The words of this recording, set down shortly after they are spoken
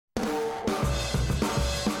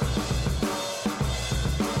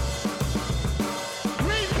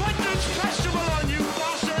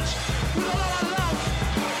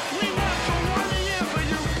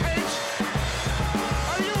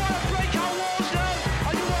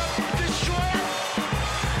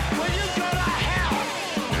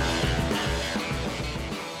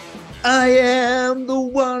I am the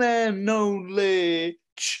one and only.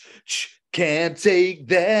 Can't take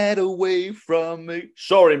that away from me.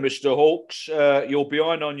 Sorry, Mr. Hawks. You're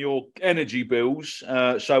behind on your energy bills.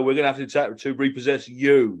 So we're going to have to repossess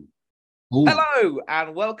you. Ooh. Hello,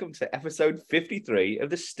 and welcome to episode 53 of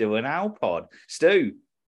the Stu and Al pod. Stu,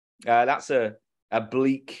 that's a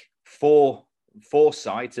bleak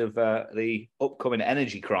foresight of the upcoming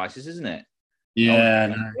energy crisis, isn't it?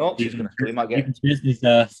 Yeah, we might get business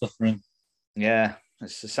suffering. Yeah,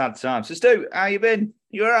 it's a sad time. So, Stu, how you been?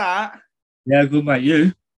 You all right? Yeah, good, mate.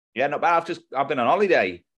 You? Yeah, not bad. I've been on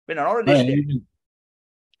holiday. Been on holiday.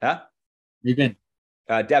 Huh? You been?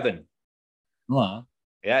 Devon. What?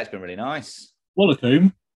 Yeah, it's been really nice.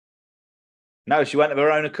 Wollacombe? No, she went of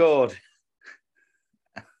her own accord.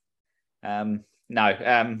 No,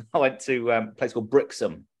 I went to a place called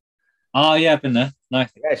Brixham. Oh, yeah, I've been there.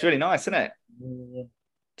 Nice. Yeah, it's really nice, isn't it? Yeah.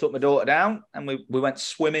 Took my daughter down and we went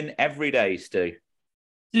swimming every day, Stu.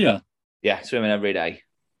 Yeah? Yeah, swimming every day.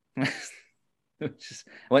 I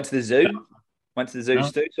went to the zoo.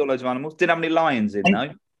 Stu, saw loads of animals. Didn't have any lions in,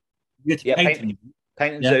 though. You get to paint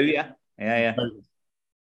and zoo, yeah. Yeah,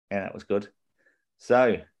 that was good.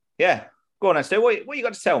 So, yeah. Go on then, Stu. What you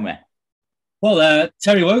got to tell me? Well,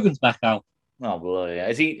 Terry Wogan's back out. Oh, bloody yeah.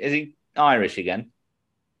 Is he Irish again?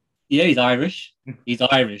 Yeah, he's Irish. He's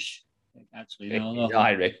Irish. Actually, he's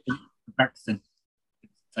Irish. Practicing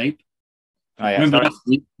tape. Oh, yeah, remember last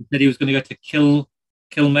week he said he was going to go to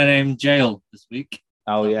Kilmainham jail this week.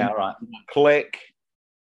 Oh, yeah, all right. Click.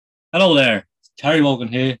 Hello there. It's Terry Wogan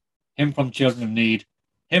here. Him from Children of Need.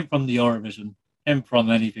 Him from the Eurovision. Him from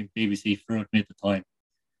anything BBC threw at me at the time.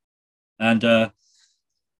 And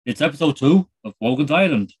it's episode 2 of Wogan's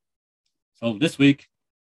Island. So this week,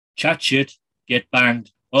 chat shit, get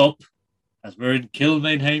banged up as we're in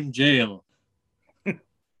Kilmainham jail.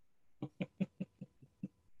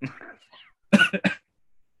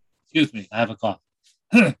 Excuse me, I have a cough.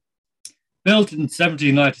 Built in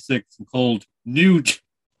 1796 and called New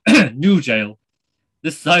Jail,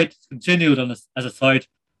 this site continued as a site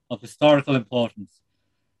of historical importance.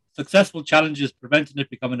 Successful challenges preventing it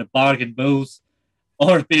becoming a bargain booze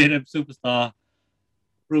or being a superstar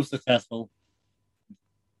proved successful.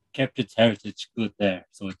 Kept its heritage good there,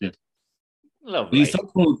 so it did. Lovely. The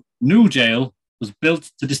so-called New Jail was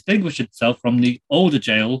built to distinguish itself from the older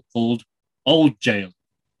jail called Old Jail.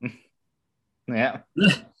 Yeah.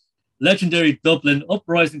 Legendary Dublin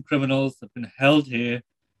uprising criminals have been held here,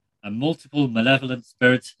 and multiple malevolent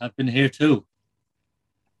spirits have been here too.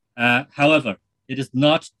 However, it is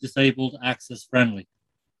not disabled access friendly.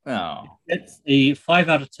 Oh. It's a 5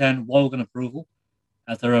 out of 10 Wogan approval,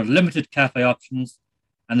 as there are limited cafe options,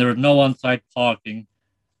 and there are no on-site parking,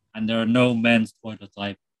 and there are no men's toilets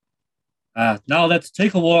either. Now let's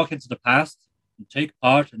take a walk into the past and take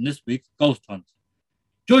part in this week's Ghost Hunt.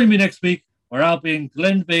 Join me next week where I'll be in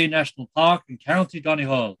Glen Bay National Park in County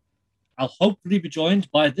Donegal. I'll hopefully be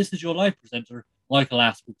joined by This Is Your Life presenter, Michael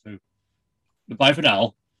Aspel too. Goodbye for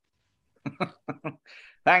now.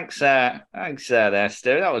 Thanks there,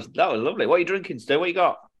 Stu. That was lovely. What are you drinking, Stu? What you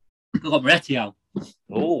got? I've got Moretti out.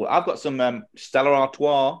 Oh, I've got some Stella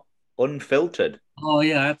Artois unfiltered. Oh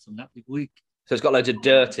yeah, I had some that big week. So it's got loads of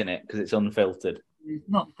dirt in it because it's unfiltered. It's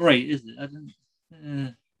not great, is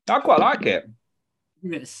it? I quite like it.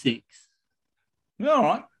 Give it a 6. Yeah, all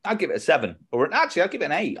right. I'll give it a 7. Or actually, I'll give it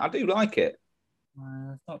an 8. I do like it.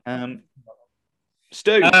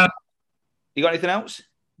 Stu, you got anything else?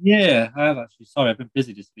 Yeah, I have actually. Sorry, I've been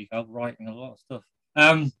busy this week. I'm writing a lot of stuff.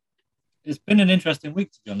 It's been an interesting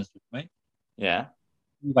week, to be honest with you, mate. Yeah.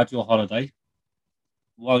 You've had your holiday.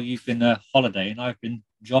 While you've been holidaying, I've been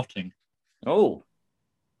jotting. Oh.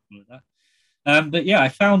 But yeah, I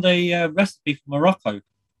found a recipe from Morocco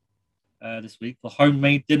this week for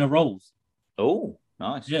homemade dinner rolls. Oh,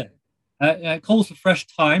 nice. Yeah. It calls for fresh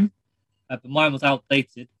thyme, but mine was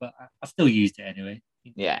outdated, but I still used it anyway.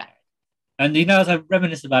 Yeah. And as I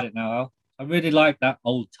reminisce about it now, Al, I really like that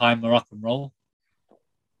old-time Moroccan roll.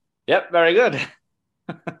 Yep, very good.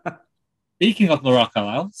 Speaking of Morocco,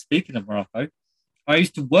 I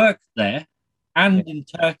used to work there and in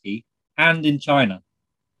Turkey and in China.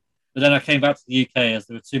 But then I came back to the UK as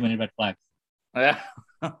there were too many red flags. Yeah.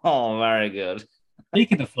 Oh, very good.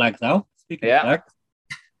 Speaking of flags, Al, of flags,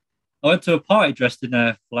 I went to a party dressed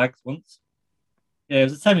in flags once. Yeah, it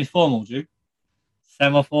was a semi-formal Jew.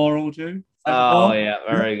 Semaphore Jew. Oh, yeah,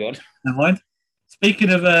 very good. Never mind. Speaking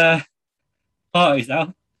of parties,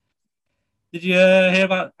 Al, did you hear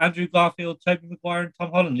about Andrew Garfield, Tobey Maguire, and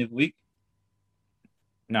Tom Holland the other week?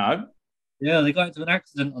 No. Yeah, they got into an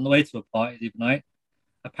accident on the way to a party the other night.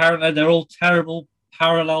 Apparently, they're all terrible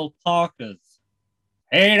parallel parkers.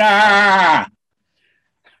 Peter!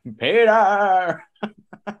 Peter!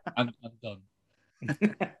 I'm done.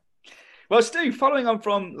 Well, Stu, following on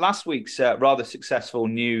from last week's rather successful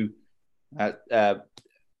new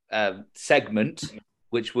segment,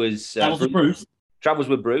 which was Bruce. Travels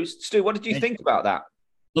with Bruce. Stu, what did you think about that?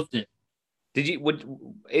 Loved it.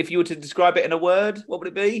 If you were to describe it in a word, what would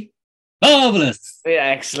it be? Marvelous. Yeah,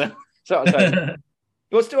 excellent. So,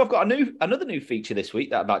 well, Stu, I've got another new feature this week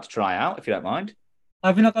that I'd like to try out, if you don't mind.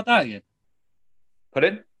 Have you not got that again?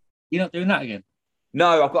 Pardon? You're not doing that again?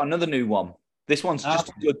 No, I've got another new one. This one's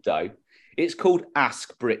just good, though. It's called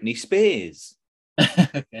Ask Britney Spears.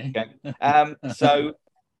 Okay. So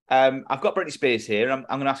I've got Britney Spears here, and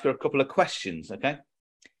I'm going to ask her a couple of questions, okay?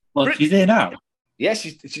 Well, she's here now. Yes,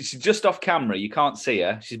 she's just off camera. You can't see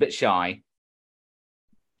her. She's a bit shy.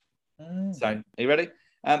 So, are you ready?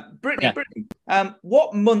 Britney,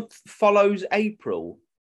 what month follows April?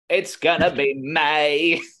 It's going to be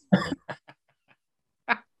May.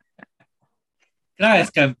 Can I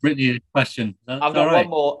ask Britney a question? I've got one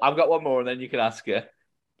more. I've got one more, and then you can ask her.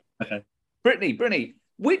 Okay. Britney,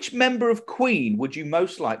 which member of Queen would you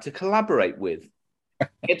most like to collaborate with?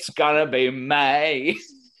 It's gonna be May.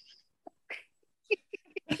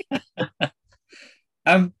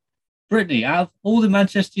 Britney, out of all the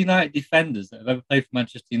Manchester United defenders that have ever played for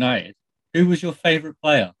Manchester United, who was your favourite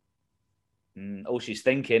player? She's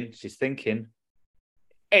thinking.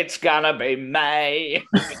 It's gonna be May.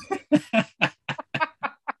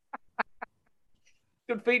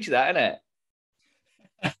 Good feature, that, isn't it?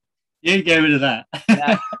 You gave it to that.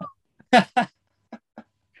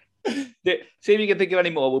 See if you can think of any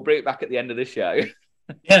more. We'll bring it back at the end of the show.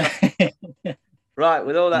 Yeah. Right,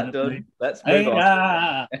 with all that done, let's move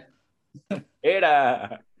on.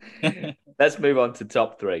 Let's move on to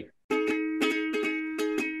top three.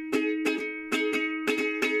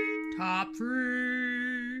 Top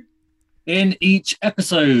three. In each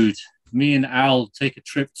episode, me and Al take a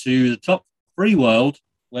trip to the top three world,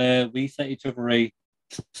 where we set each other a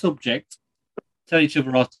subject, tell each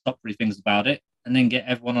other our top three things about it, and then get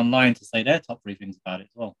everyone online to say their top three things about it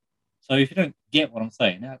as well. So if you don't get what I'm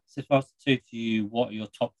saying, that's if I was to say to you, what are your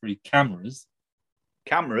top three cameras?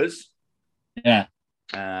 Cameras? Yeah.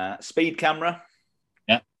 Speed camera.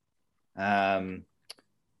 Yeah.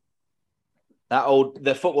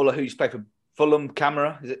 The footballer who used to play for Fulham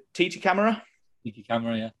camera. Is it TT camera? TT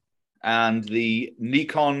camera, yeah. And the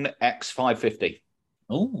Nikon X550.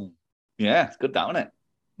 Oh. Yeah, it's good, that, isn't it?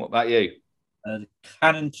 What about you? The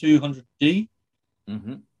Canon 200D.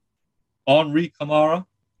 Mm-hmm. Henri Camara.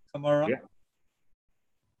 Yeah.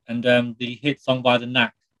 And the hit song by the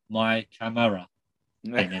Knack, My Camera.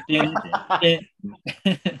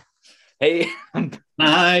 Hey,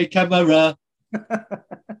 My Camera.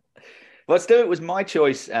 Well, Stu, it was my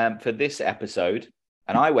choice for this episode,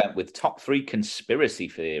 and I went with top three conspiracy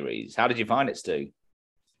theories. How did you find it, Stu?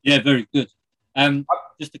 Yeah, very good.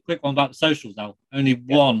 Just a quick one about the socials now. Only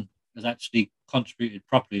one has actually contributed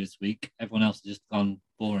properly this week. Everyone else has just gone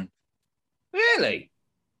boring. Really?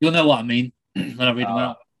 You'll know what I mean when I read them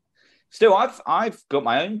out. Stu, I've got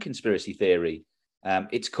my own conspiracy theory.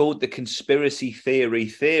 It's called the conspiracy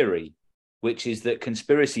theory, which is that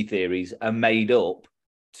conspiracy theories are made up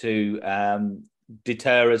to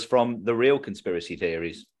deter us from the real conspiracy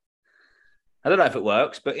theories. I don't know if it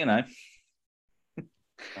works, but you know.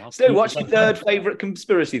 Stu, what's your third favourite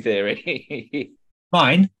conspiracy theory?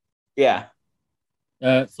 Mine? Yeah.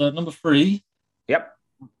 So number 3. Yep.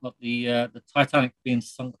 Got the Titanic being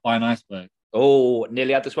sunk by an iceberg. Oh,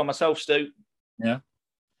 nearly had this one myself, Stu. Yeah.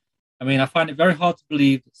 I mean, I find it very hard to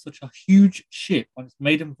believe that such a huge ship on its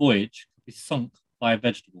maiden voyage could be sunk by a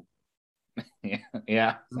vegetable.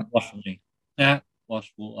 Yeah. Wash on me. Yeah,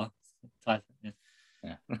 wash water. But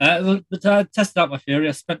I tested out my theory.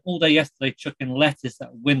 I spent all day yesterday chucking lettuce at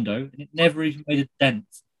a window, and it never even made a dent.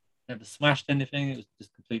 Never smashed anything. It was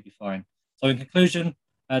just completely fine. So, in conclusion,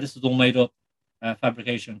 this was all made up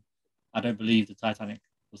fabrication. I don't believe the Titanic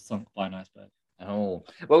was sunk by an iceberg. Oh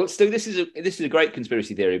well, Stu, this is a great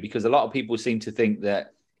conspiracy theory because a lot of people seem to think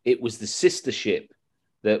that it was the sister ship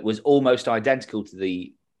that was almost identical to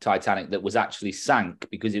the Titanic that was actually sank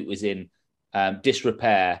because it was in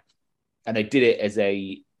disrepair, and they did it as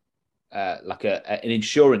an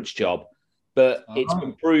insurance job. But it's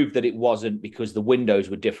been proved that it wasn't because the windows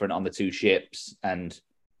were different on the two ships, and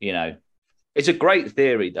you know, it's a great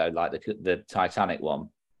theory though, like the Titanic one.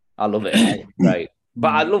 I love it. It's great. But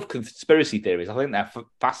I love conspiracy theories. I think they're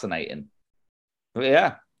fascinating. But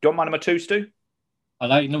yeah. Do you want my number 2, Stu? I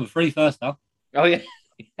like number 3 first, though. Oh, yeah.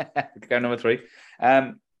 Go number 3.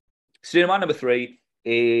 Stu, my number 3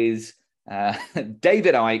 is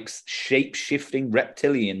David Icke's shape-shifting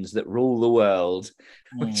reptilians that rule the world.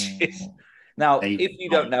 Which is now, if you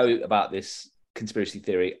don't know about this conspiracy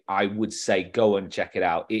theory, I would say go and check it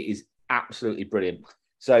out. It is absolutely brilliant.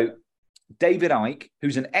 So, David Icke,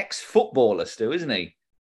 who's an ex-footballer, Stu, isn't he?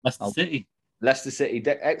 Leicester City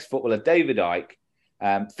ex-footballer David Icke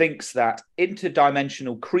thinks that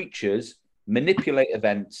interdimensional creatures manipulate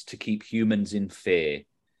events to keep humans in fear.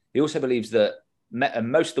 He also believes that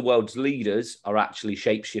most of the world's leaders are actually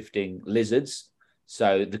shape-shifting lizards.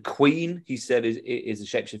 So the Queen, he said, is a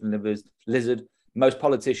shape-shifting lizard. Most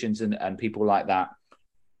politicians and people like that.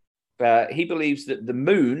 He believes that the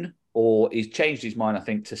moon, or he's changed his mind, I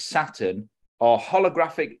think, to Saturn, are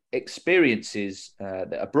holographic experiences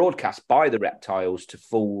that are broadcast by the reptiles to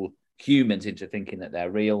fool humans into thinking that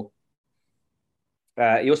they're real.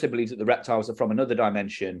 He also believes that the reptiles are from another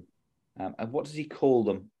dimension. And what does he call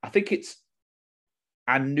them? I think it's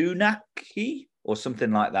Anunnaki or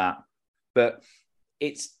something like that. But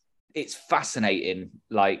it's fascinating.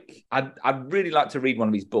 Like, I'd really like to read one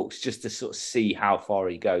of his books just to sort of see how far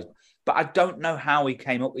he goes. But I don't know how he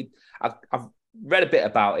came up with. I've read a bit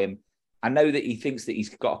about him. I know that he thinks that he's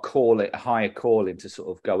got a higher calling to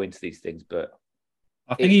sort of go into these things. But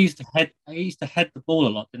I think he used to head the ball a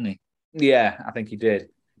lot, didn't he? Yeah, I think he did.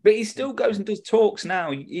 But he still goes and does talks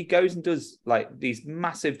now. He goes and does like these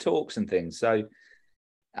massive talks and things. So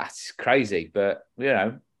that's crazy. But, you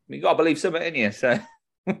know, you got to believe something in you. So,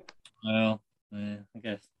 well, yeah, I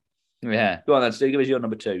guess. Yeah. Go on then, Stu. Give us your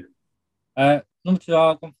number 2. Number 2,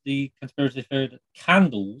 I've gone for the conspiracy theory that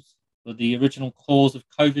candles were the original cause of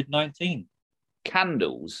COVID-19.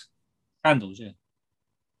 Candles? Candles, yeah.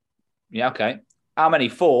 Yeah, okay. How many?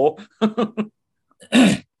 4?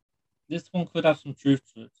 This one could have some truth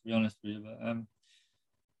to it, to be honest with you.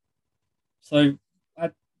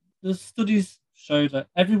 But, the studies show that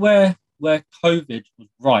everywhere where COVID was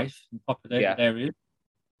rife in populated areas,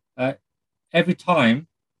 every time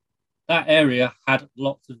that area had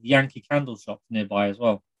lots of Yankee candle shops nearby as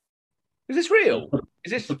well. Is this real?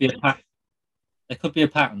 There could be a pattern. There could be a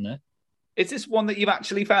pattern there. Is this one that you've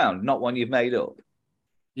actually found, not one you've made up?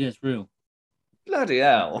 Yeah, it's real. Bloody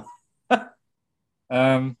hell.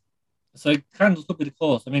 So candles could be the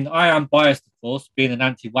cause. I mean, I am biased, of course, being an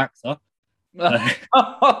anti-waxer.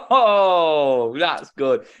 Oh, that's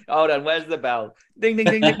good. Hold on, where's the bell? Ding, ding,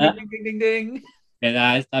 ding, ding, ding, ding, ding, ding, ding.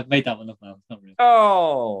 Yeah, I've made that one up now. It's not real.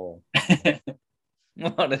 Oh,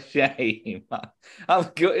 what a shame.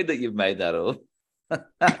 I'm gutted that you've made that up.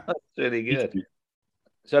 That's really good.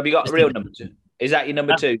 So have you got a real number 2? Is that your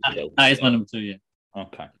number 2 still? That is my number 2, yeah.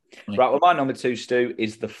 Okay. Right, well, my number 2, Stu,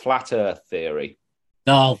 is the flat earth theory.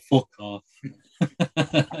 Oh, fuck off.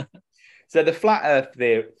 So the flat earth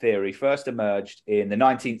theory first emerged in the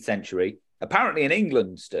 19th century, apparently in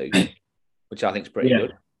England, Stu, which I think is pretty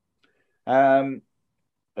good.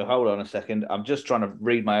 Hold on a second. I'm just trying to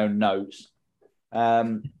read my own notes.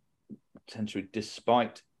 Century,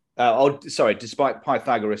 despite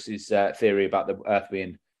Pythagoras' theory about the earth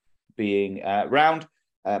being round,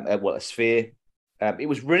 a sphere. It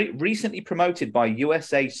was recently promoted by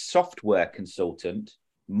USA software consultant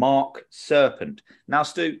Mark Serpent. Now,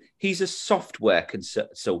 Stu, he's a software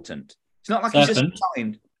consultant. It's not like he's just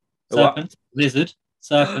signed. Serpent, lizard,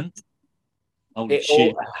 serpent. Holy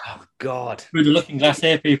shit. Oh, God. Through the looking glass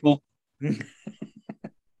here, people. There's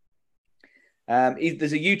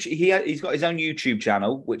a YouTube. He's got his own YouTube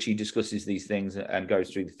channel, which he discusses these things and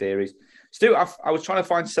goes through the theories. Stu, I was trying to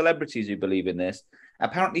find celebrities who believe in this.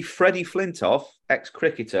 Apparently, Freddie Flintoff,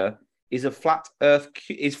 ex-cricketer, is flat Earth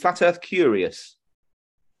curious.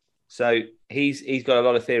 So he's got a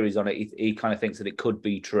lot of theories on it. He kind of thinks that it could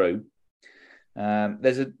be true.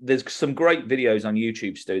 There's some great videos on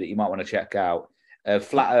YouTube, Stu, that you might want to check out.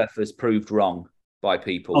 Flat Earthers proved wrong by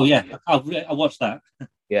people. Oh yeah, I watched that.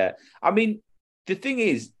 Yeah, I mean, the thing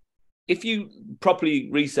is, if you properly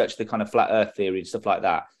research the kind of flat Earth theory and stuff like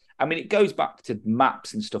that, I mean, it goes back to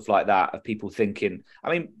maps and stuff like that of people thinking.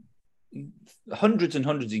 I mean, hundreds and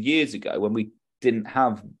hundreds of years ago, when we didn't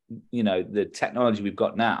have, the technology we've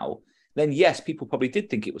got now, then yes, people probably did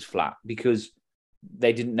think it was flat because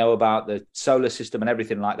they didn't know about the solar system and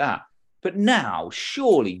everything like that. But now,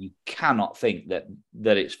 surely you cannot think that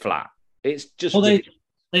it's flat. It's just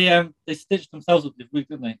they stitched themselves up this week,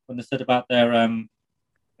 didn't they? When they said about their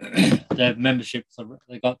their membership. So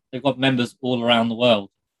they've got members all around the world.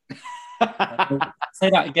 Say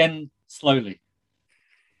that again slowly.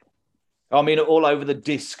 I mean, all over the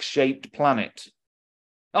disc-shaped planet.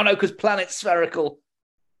 Oh no, because planet's spherical.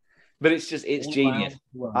 But it's genius.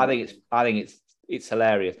 I think it's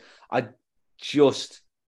hilarious. I just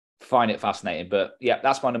find it fascinating. But yeah,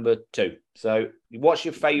 that's my number 2. So what's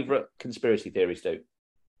your favourite conspiracy theory, Stu?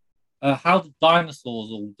 How the dinosaurs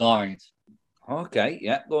all died. Okay,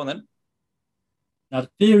 yeah, go on then. Now, the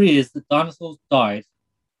theory is that dinosaurs died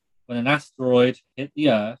when an asteroid hit the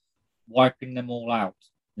Earth, wiping them all out.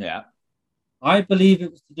 Yeah. I believe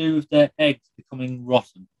it was to do with their eggs becoming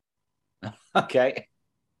rotten. Okay.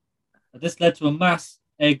 This led to a mass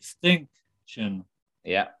extinction.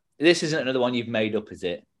 Yeah. This isn't another one you've made up, is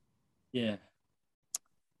it? Yeah.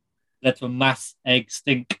 Led to a mass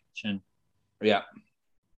extinction. Yeah.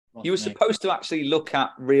 Rotten You were egg. supposed to actually look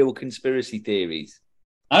at real conspiracy theories.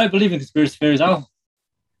 I don't believe in conspiracy theories.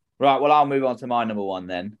 Right, well, I'll move on to my number 1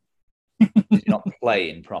 then. You're not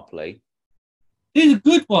playing properly. These are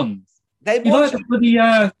good ones. They You like were the bloody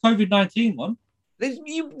COVID-19 one?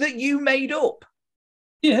 that you made up.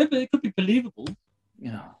 Yeah, but it could be believable.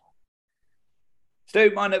 Yeah.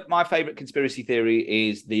 Stu, my favourite conspiracy theory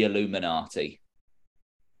is the Illuminati.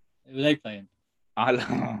 Who are they playing? I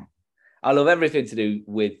love everything to do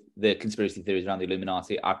with the conspiracy theories around the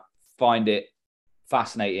Illuminati. I find it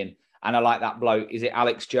fascinating. And I like that bloke. Is it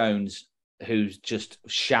Alex Jones, who just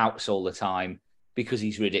shouts all the time because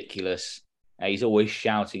he's ridiculous? He's always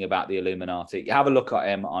shouting about the Illuminati. Have a look at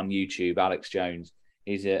him on YouTube, Alex Jones.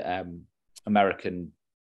 He's an American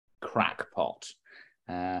crackpot.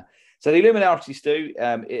 So the Illuminati, Stu,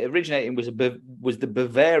 it originating was the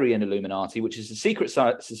Bavarian Illuminati, which is a secret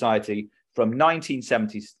society from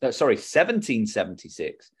 1776 to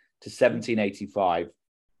 1785.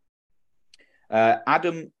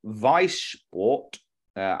 Adam Weishaupt,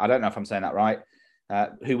 I don't know if I'm saying that right,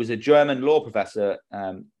 who was a German law professor,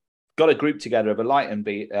 got a group together of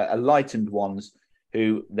enlightened ones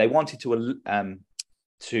who they wanted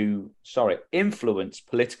to influence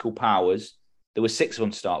political powers. There were 6 of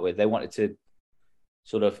them to start with. They wanted to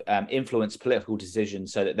sort of influence political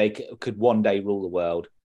decisions so that they could one day rule the world.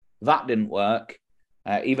 That didn't work,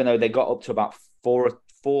 even though they got up to about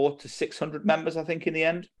 400 to 600 members, I think, in the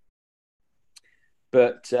end.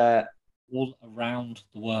 But all around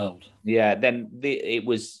the world. Yeah, then it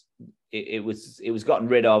was gotten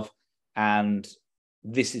rid of, and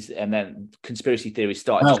then conspiracy theories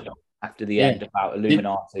started after the end about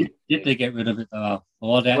Illuminati. Did they get rid of it though?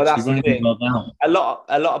 Or are they Well, actually running the world now? A lot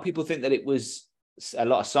of people think that it was a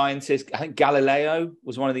lot of scientists. I think Galileo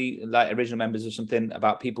was one of the original members of something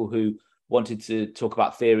about people who wanted to talk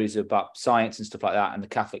about theories about science and stuff like that, and the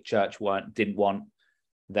Catholic Church didn't want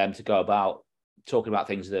them to go about talking about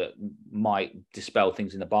things that might dispel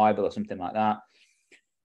things in the Bible or something like that.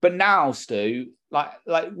 But now, Stu, like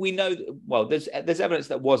we know, well, there's evidence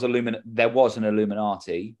that there was an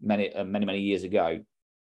Illuminati many years ago.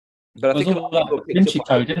 But I think all that Da Vinci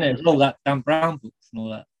Code, didn't it? It was all that Dan Brown books and all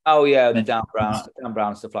that. Oh yeah, the Dan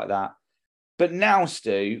Brown stuff like that. But now,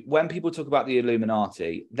 Stu, when people talk about the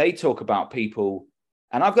Illuminati, they talk about people,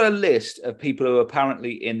 and I've got a list of people who are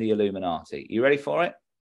apparently in the Illuminati. You ready for it?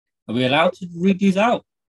 Are we allowed to read these out?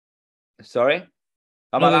 Sorry?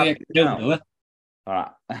 I'm allowed to do it. All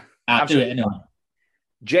right. I'll do it anyway.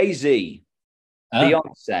 Jay-Z,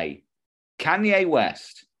 Beyonce, Kanye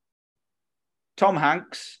West, Tom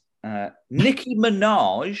Hanks, Nicki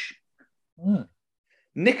Minaj,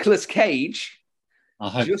 Nicolas Cage,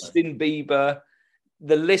 Justin Bieber.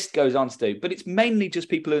 The list goes on, Stu, but it's mainly just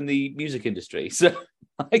people in the music industry. So,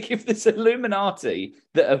 if there's Illuminati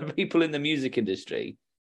that are people in the music industry,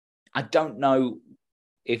 I don't know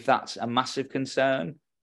if that's a massive concern.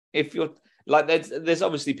 If you're like, there's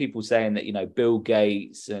obviously people saying that, Bill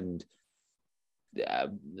Gates and I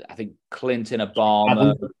think Clinton,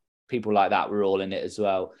 Obama, people like that were all in it as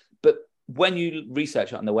well. But when you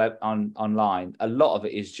research it on the web, online, a lot of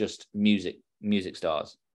it is just music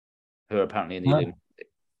stars who are apparently in the Illuminati.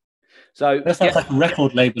 So that sounds like a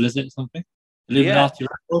record label, is it? Something Illuminati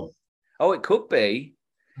record? Oh, it could be.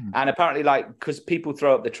 And apparently, because people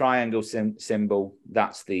throw up the triangle symbol,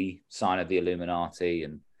 that's the sign of the Illuminati,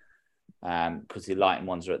 and because the lighting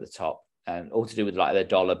ones are at the top, and all to do with the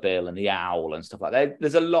dollar bill and the owl and stuff like that.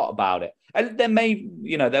 There's a lot about it, and there may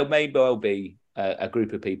well be a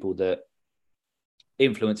group of people that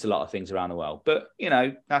influence a lot of things around the world, but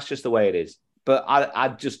that's just the way it is. But I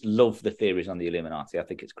just love the theories on the Illuminati. I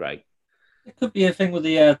think it's great. It could be a thing with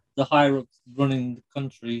the higher ups running the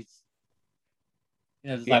countries.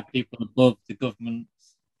 There's people above the government.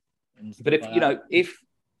 But if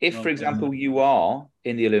for example, you are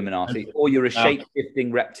in the Illuminati or you're a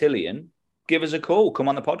shape-shifting reptilian, give us a call. Come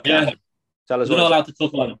on the podcast. Yeah. Tell us. We're not allowed to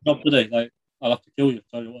talk about the job today. I'll have to kill you.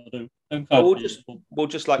 Tell you what to do. We'll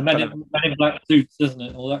just men in black suits, isn't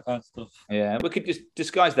it? All that kind of stuff. Yeah, we could just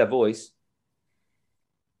disguise their voice.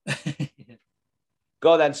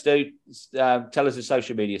 Go on then, Stu. Tell us the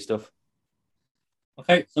social media stuff.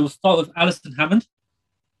 Okay, so we'll start with Alison Hammond.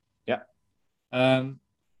 Yeah.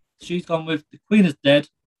 She's gone with The Queen is Dead,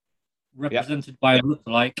 represented by a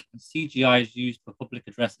lookalike, and CGI is used for public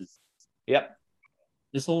addresses. Yep.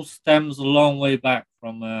 This all stems a long way back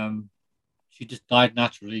from she just died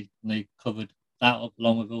naturally, and they covered that up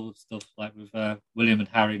along with all the stuff like with William and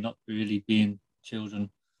Harry not really being children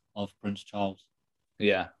of Prince Charles.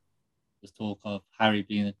 Yeah. There's talk of Harry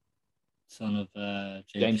being a son of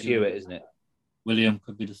James Hewitt, isn't it? William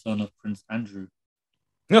could be the son of Prince Andrew.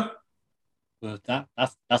 No. But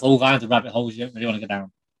that's all kinds of rabbit holes you don't really want to go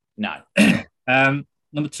down. No.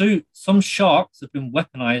 Number 2, some sharks have been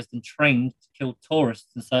weaponized and trained to kill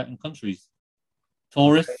tourists in certain countries.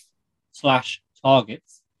 Tourists /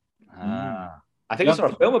 targets. I think I saw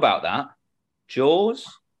a film about that. Jaws?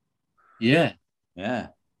 Yeah. Yeah.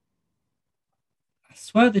 I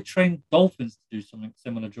swear they trained dolphins to do something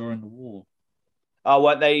similar during the war. Oh,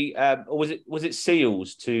 what they or was it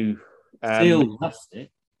seals to Seals, that's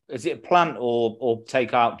it. Is it plant or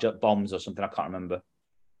take out bombs or something? I can't remember.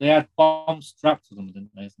 They had bombs strapped to them,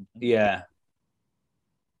 didn't they? Something? Yeah.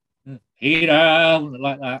 Peter,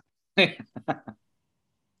 like that.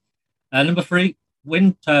 Number 3,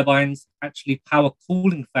 wind turbines actually power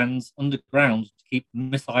cooling fans underground to keep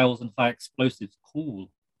missiles and high explosives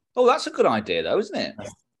cool. Oh, that's a good idea, though, isn't it?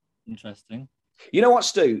 Interesting. You know what,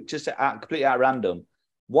 Stu? Just completely at random.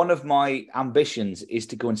 One of my ambitions is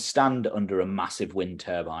to go and stand under a massive wind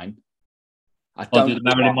turbine. I don't do the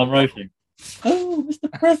Marilyn Monroe thing. Oh,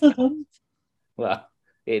 Mr. President. Well,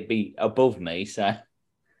 it'd be above me, so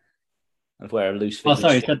I'd wear a loose fit. Oh,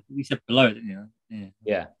 sorry, you said below, didn't you?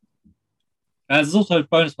 Yeah. There's also a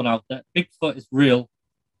bonus one out there. Bigfoot is real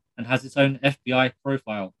and has its own FBI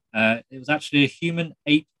profile. It was actually a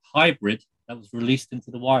human-ape hybrid that was released into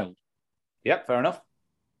the wild. Yep, fair enough.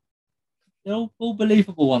 They're all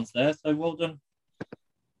believable ones there, so well done.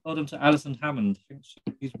 Well done to Alison Hammond. I think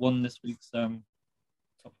she's won this week's top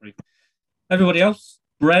 3. Everybody else,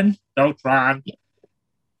 Bren, Beltran,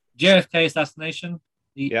 JFK assassination,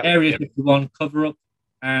 the Area 51 cover-up,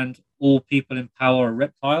 and all people in power are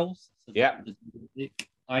reptiles. So Dick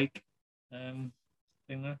Ike thing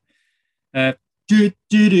there.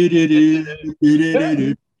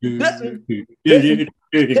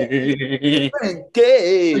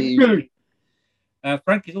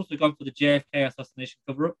 Frankie's also gone for the JFK assassination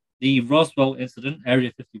cover-up, the Roswell incident,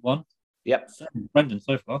 Area 51. Yep. Brendan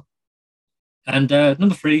so far. And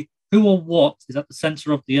number 3, who or what is at the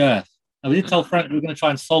center of the Earth? Now, we did tell Frank we were going to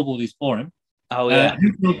try and solve all these for him. Oh, yeah.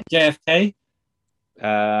 Who killed JFK?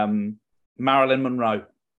 Marilyn Monroe.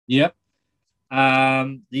 Yep.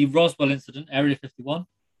 The Roswell incident, Area 51.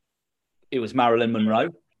 It was Marilyn Monroe.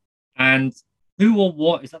 And who or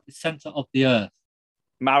what is at the center of the Earth?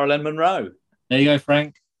 Marilyn Monroe. There you go,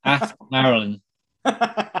 Frank. Ask Marilyn.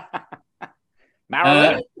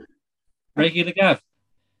 Marilyn. Regular Gav. Do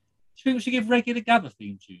you think we should give Regular Gav a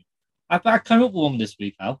theme tune? I came up with one this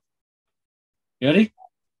week, Al. You ready?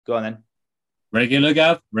 Go on then. Regular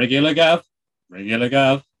Gav, Regular Gav, Regular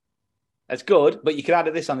Gav. That's good, but you could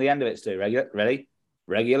add this on the end of it too. Ready?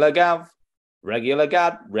 Regular Gav, Regular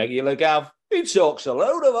Gav, Regular Gav. He talks a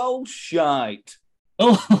load of old shite.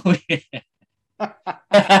 Oh, yeah.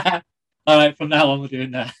 All right, from now on, we're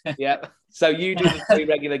doing that. Yeah. So you do the 3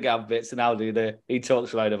 regular Gav bits, and I'll do the he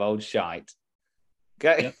talks a load of old shite.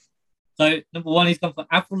 Okay. Yep. So, number 1, he's gone for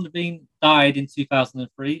Avril Lavigne, died in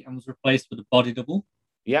 2003 and was replaced with a body double.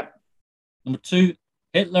 Yep. Number 2,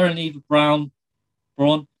 Hitler and Eva Braun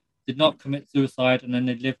did not commit suicide, and then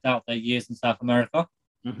they lived out their years in South America.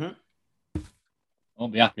 Mm-hmm. I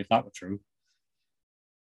won't be happy if that were true.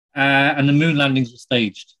 And the moon landings were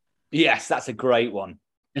staged. Yes, that's a great one.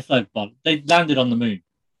 It's like they landed on the moon.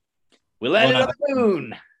 We landed on the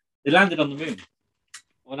moon. They landed on the moon.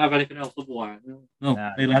 I won't have anything else otherwise.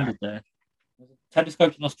 No, they landed there.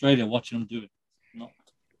 Telescopes in Australia watching them do it. Not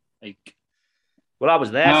fake. Well, I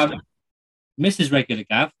was there. Mrs. Regular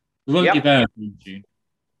Gav. We won't give her a theme tune.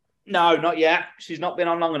 No, not yet. She's not been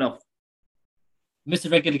on long enough.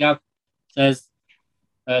 Mrs. Regular Gav says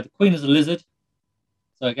the Queen is a lizard.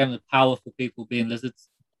 So again, the power for people being lizards.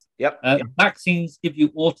 Yep. Vaccines give you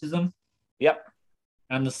autism. Yep.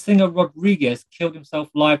 And the singer Rodriguez killed himself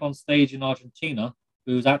live on stage in Argentina,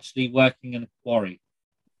 who was actually working in a quarry.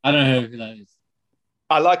 I don't know who that is.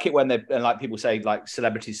 I like it when people say like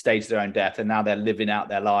celebrities stage their own death and now they're living out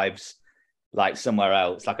their lives like somewhere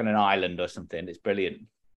else, like on an island or something. It's brilliant.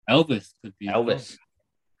 Elvis could be. Elvis.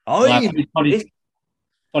 Oh, well, he's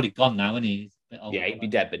probably gone now, isn't he? Yeah, he'd be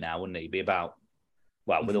dead by now, wouldn't he? He'd be about,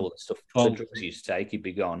 well, with all the stuff the drugs he used to take, he'd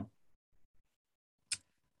be gone.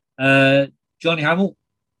 Johnny Hamill,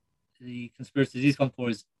 the conspiracy he's gone for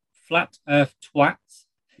is flat Earth twats.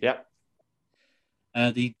 Yep.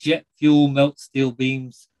 The jet fuel melt steel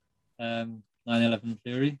beams, 9/11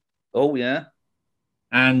 theory. Oh, yeah.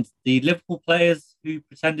 And the Liverpool players who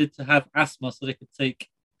pretended to have asthma so they could take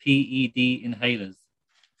PED inhalers.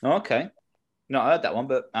 Okay. Not heard that one,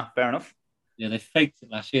 but fair enough. Yeah, they faked it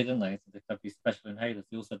last year, didn't they? So they had these special inhalers.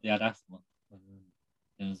 They all said they had asthma.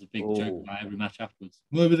 There was a big joke about every match afterwards.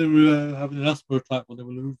 Maybe they were having an asthma attack when they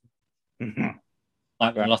were losing.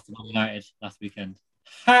 Like we lost to Man United last weekend.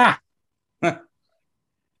 Ha!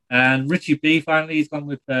 And Richie B finally has gone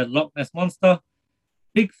with Loch Ness Monster,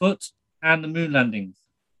 Bigfoot, and the moon landings.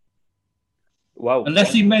 Wow.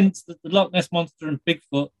 Unless he meant that the Loch Ness Monster and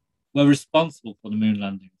Bigfoot were responsible for the moon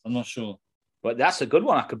landings. I'm not sure. But that's a good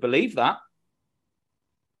one. I could believe that.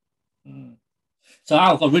 So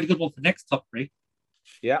I've got a really good one for next top three.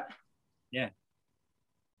 Yeah. Yeah.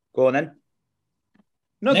 Go on then.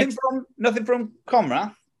 Nothing from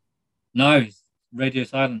Comra? No, it's radio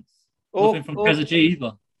silence. Nothing from Keza G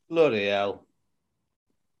either. Bloody hell.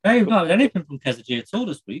 Hey, we've not had anything from Keza G at all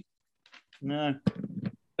this week. No.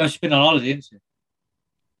 Oh, she's been on holiday, hasn't she?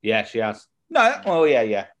 Yeah, she has. No, well,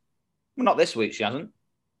 yeah. Well, not this week, she hasn't.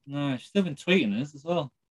 No, she's still been tweeting us as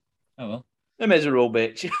well. Oh, well. The miserable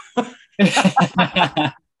bitch.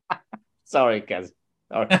 Sorry, Kez.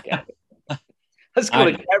 Sorry, Kez. Let's call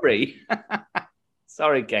it Kerry.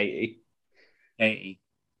 Sorry, Katie.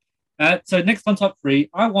 So next on top three,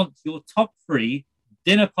 I want your top three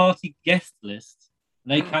dinner party guest list.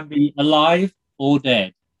 They can be alive or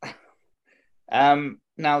dead.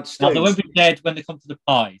 Now, Stu, they won't be dead when they come to the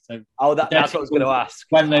party. So that's what I was going to ask.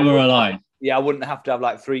 When they were alive. Yeah, I wouldn't have to have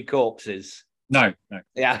like 3 corpses. No.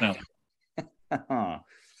 Yeah. No.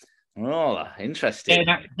 Oh, interesting.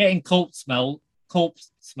 Getting corpse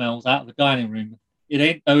smells out of the dining room. It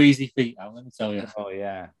ain't no easy feat, Al, let me tell you. Oh,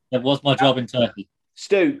 yeah. That was my job in Turkey.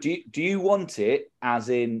 Stu, do you want it as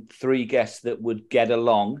in 3 guests that would get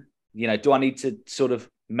along? You know, do I need to sort of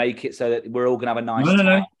make it so that we're all going to have a nice time?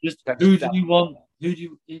 No. Just who do you want?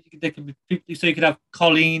 There can be 50, so you could have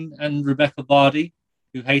Colleen and Rebecca Bardi,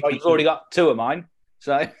 who hate. You've already got 2 of mine,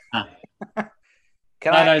 so.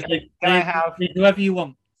 Can I have whoever you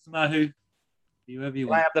want? Doesn't matter who. Whoever you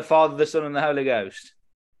want. Can I have the Father, the Son, and the Holy Ghost?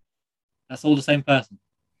 That's all the same person.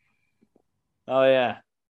 Oh yeah.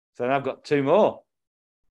 So I've got 2 more.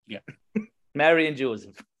 Yeah. Mary and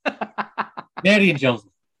Joseph. Mary and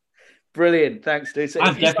Joseph. Brilliant. Thanks, dude. So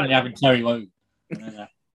I'm definitely having Terry Wogan.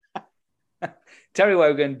 Terry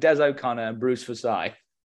Wogan, Des O'Connor, and Bruce Forsyth.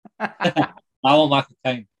 I want Michael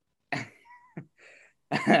Caine.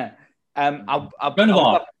 I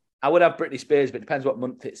would have Britney Spears, but it depends what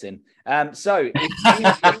month it's in. So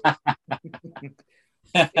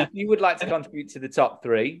if you would like to contribute to the top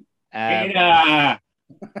 3, if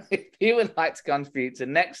you would like to contribute to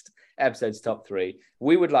next episode's top 3,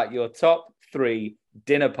 we would like your top 3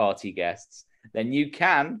 dinner party guests. Then you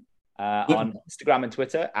can on Instagram and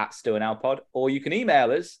Twitter at StuandAlPod, or you can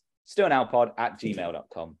email us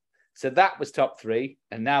stuandalpod@gmail.com. So that was top 3,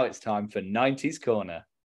 and now it's time for 90s Corner.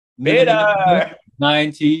 Bitter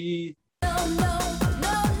 90.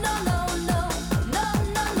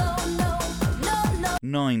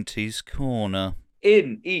 90s Corner.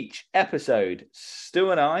 In each episode, Stu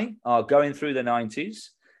and I are going through the 90s,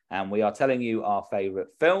 and we are telling you our favourite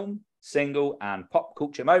film, single, and pop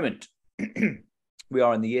culture moment. We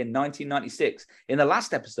are in the year 1996. In the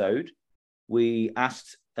last episode, we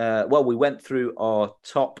we went through our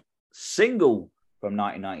top single from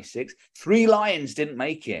 1996. 3 Lions didn't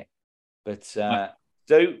make it. But so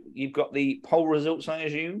you've got the poll results, I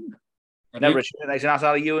assume? Never assume they should ask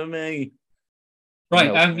out of you and me.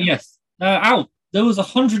 Right, yes. Al, there was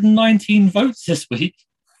 119 votes this week.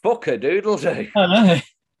 Fucker doodle do. I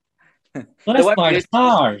know. Bless my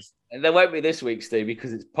stars. There won't be this week, Steve,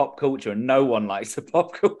 because it's pop culture and no one likes the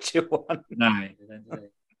pop culture one. No.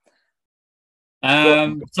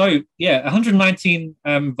 So, 119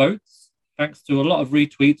 votes, thanks to a lot of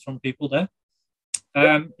retweets from people there.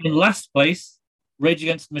 In last place, Rage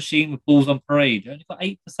Against the Machine with Balls on Parade. Only got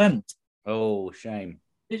 8%. Oh, shame.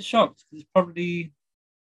 It's shocked. It's probably...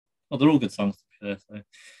 Well, they're all good songs, to be fair.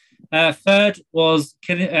 So. Third was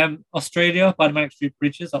Australia by the Manic Street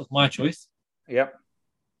Preachers. That was my choice. Yep.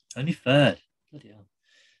 Only third. Bloody hell.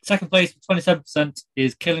 Second place with 27%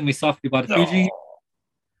 is Killing Me Softly by the Fugees.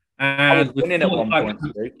 And with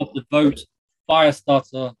 45% of the vote,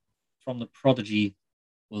 Firestarter from the Prodigy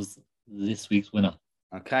was this week's winner.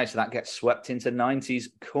 Okay, so that gets swept into 90s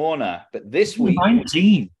Corner. But this week...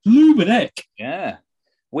 19. Luminek. Yeah.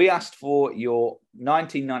 We asked for your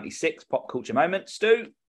 1996 pop culture moment.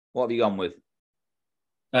 Stu, What have you gone with?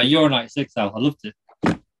 Euro 96, Al. I loved it.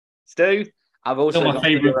 Stu? I've also Still my gone for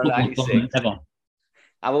favourite Euro football 96. tournament ever.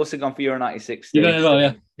 I've also gone for Euro 96, Stu. You know as well,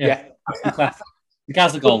 yeah. Yeah. Absolute class. The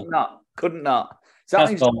Gaza goal. Couldn't not. So, that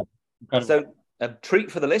Gaza means, goal. Incredible. so a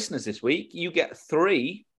treat for the listeners this week. You get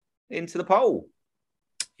 3 into the poll.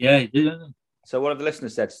 Yeah, you do, don't you? So what have the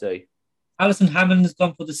listeners said, Stu? Alison Hammond has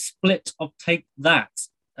gone for the split of Take That.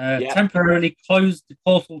 Yeah. Temporarily closed the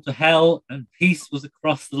portal to hell and peace was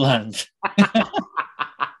across the land.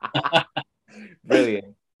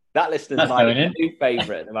 Brilliant. That listener's That's my going in. new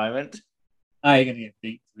favourite at the moment. You're going to get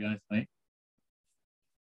beat, to be honest, mate.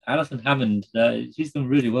 Alison Hammond, she's done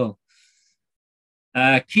really well.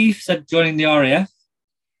 Keith said joining the RAF.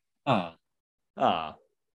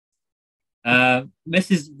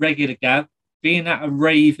 Mrs. Regular Gav, being at a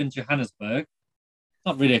rave in Johannesburg.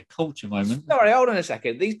 Not really a culture moment. Sorry, hold on a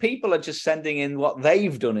second. These people are just sending in what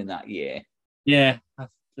they've done in that year. Yeah,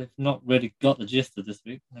 they've not really got the gist of this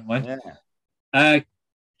week. Never mind. Yeah.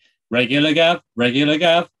 Regular Gav, regular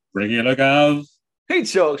Gav, regular Gav. He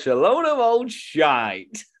talks a load of old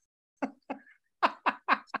shite.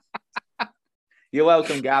 You're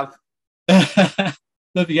welcome, Gav.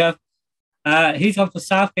 Love you, Gav. He's on for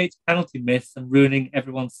Southgate's penalty miss and ruining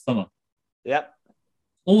everyone's summer. Yep.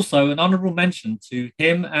 Also, an honourable mention to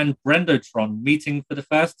him and Brendotron meeting for the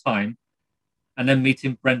first time and then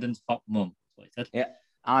meeting Brendan's hot mum. That's what he said.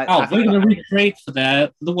 Yeah. We're going to recreate for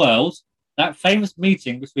the world that famous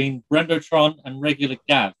meeting between Brendotron and regular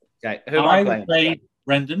Gav. Okay. Who am I will playing? play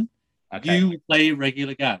Brendan. Okay. You will play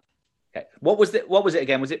regular Gav. Okay. What was it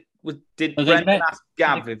again? Did Brendan ask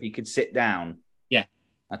Gav if he could sit down? Yeah.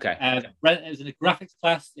 Okay. It was in a graphics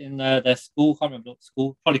class in their school. Can't remember what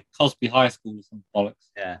school. Probably Cosby High School or some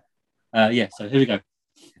bollocks. Yeah. So here we go.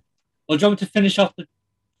 Well, do you want me to finish off the...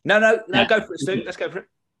 No, go for it, Stu. Let's go for it.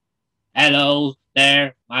 Hello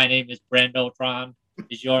there. My name is Brendotron.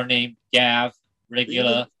 Is your name Gav?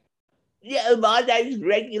 Regular? Yeah, my name's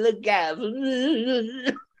Regular Gav.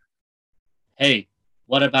 Hey,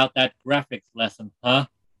 what about that graphics lesson, huh?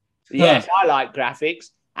 Yes, I like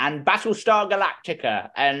graphics. And Battlestar Galactica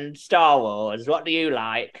and Star Wars. What do you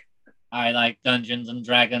like? I like Dungeons and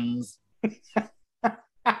Dragons.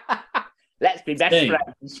 Let's be best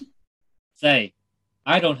friends. Say,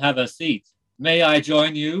 I don't have a seat. May I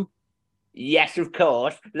join you? Yes, of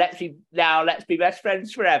course. Let's be best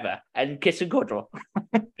friends forever and kiss and cuddle.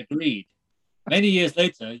 Agreed. Many years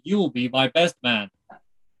later, you will be my best man.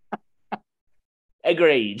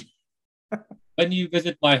 Agreed. When you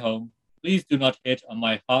visit my home, please do not hit on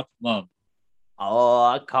my hot mum. Oh,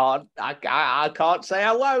 I can't say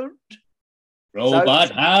I won't.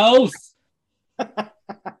 Robot house.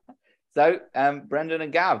 So, Brendan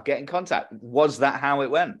and Gav get in contact. Was that how it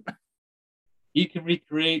went? You can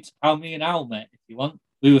recreate how me and Al met if you want.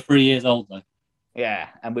 We were 3 years old though. Yeah,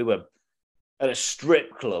 and we were at a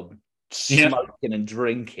strip club smoking and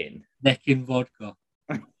drinking. Necking vodka.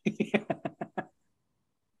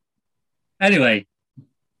 Anyway,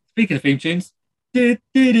 speaking of theme tunes. Right,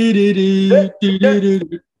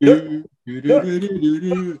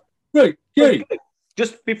 okay.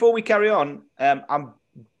 Just before we carry on, I'm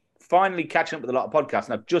finally catching up with a lot of podcasts,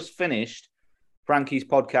 and I've just finished Frankie's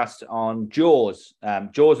podcast on Jaws,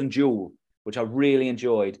 Jaws and Jewel, which I really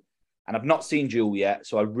enjoyed. And I've not seen Jewel yet,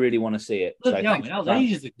 so I really want to see it. Look, that was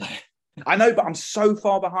ages ago. I know, but I'm so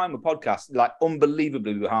far behind with podcasts, like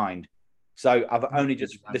unbelievably behind. So I've only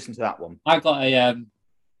just listened to that one. I got a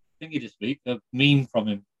thingy this week, a meme from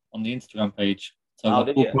him on the Instagram page. So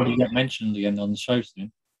we'll probably get mentioned again on the show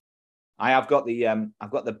soon. I've got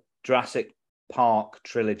the Jurassic Park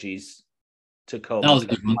trilogies to come. That was a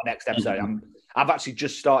good one. My next episode. I've actually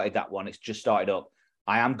just started that one. It's just started up.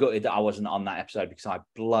 I am gutted that I wasn't on that episode because I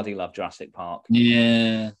bloody love Jurassic Park.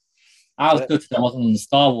 Yeah. I was good that I wasn't on the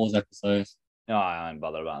Star Wars episode. No, I ain't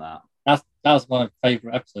bothered about that. That was my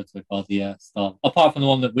favourite episode so far, the Star. Apart from the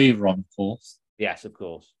one that we were on, of course. Yes, of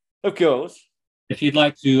course. Of course. If you'd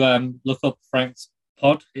like to look up Frank's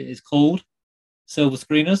pod, it is called Silver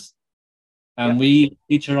Screeners. And we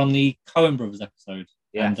feature on the Coen Brothers episode.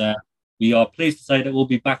 Yes. And we are pleased to say that we'll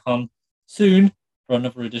be back on soon for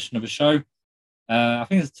another edition of a show. I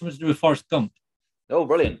think it's something to do with Forrest Gump. Oh,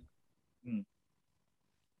 brilliant.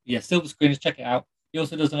 Yeah, Silver Screeners, check it out. He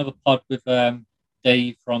also does another pod with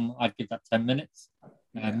Dave from I'd Give That 10 Minutes.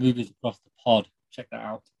 Movies Across the Pod. Check that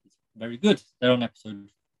out. It's very good. They're on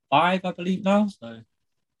episode 5, I believe, now. So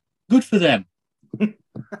good for them. Yeah.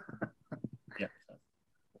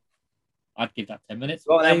 I'd give that 10 minutes.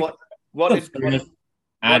 Well, then what did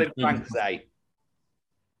Frank say?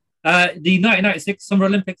 The 1996 Summer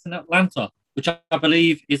Olympics in Atlanta, which I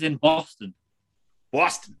believe is in Boston.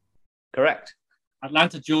 Boston. Correct.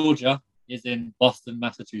 Atlanta, Georgia is in Boston,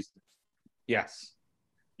 Massachusetts. Yes.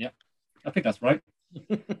 Yep, I think that's right.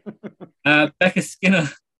 Becca Skinner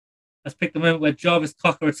has picked the moment where Jarvis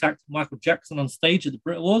Cocker attacked Michael Jackson on stage at the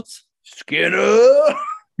Brit Awards. Skinner!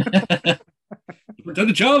 Return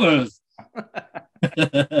to Jarvis!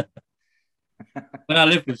 When I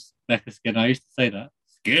lived with Becca Skinner, I used to say that.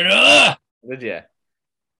 Skinner! Did you?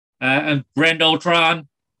 And Brendoltron.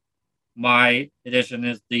 My edition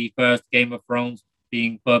is the first Game of Thrones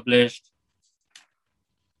being published.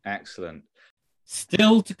 Excellent.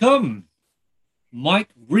 Still to come. Mike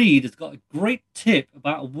Reed has got a great tip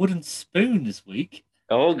about a wooden spoon this week.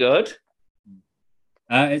 Oh, good.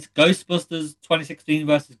 It's Ghostbusters 2016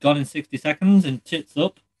 versus Gone in 60 Seconds in Tits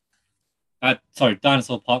Up.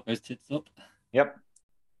 Dinosaur Park goes Tits Up. Yep.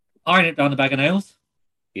 Iron It Down the Bag of Nails.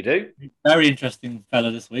 You do? Very interesting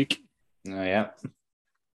fella this week. Oh, yeah.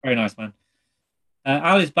 Very nice, man.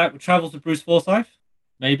 Ali's back with Travels with Bruce Forsyth.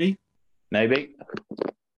 Maybe. Maybe.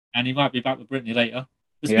 And he might be back with Brittany later.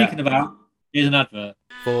 But speaking about, here's an advert.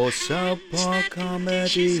 For subpar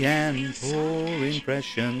comedy and poor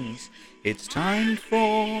impressions, it's time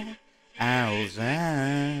for Al's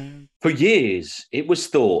ad. For years, it was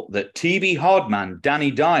thought that TV hardman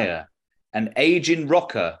Danny Dyer and aging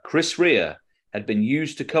rocker Chris Rea had been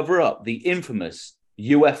used to cover up the infamous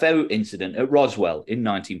UFO incident at Roswell in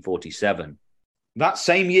 1947. That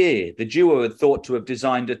same year, the duo had thought to have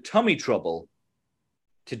designed a tummy trouble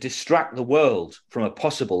to distract the world from a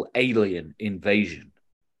possible alien invasion.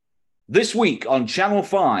 This week on Channel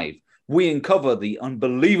 5, we uncover the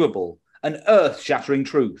unbelievable and earth-shattering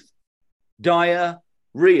truth. Dyer,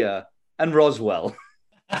 Rea, and Roswell.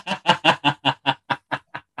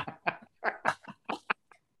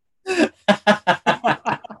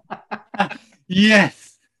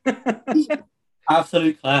 Yes.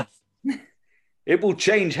 Absolute class. It will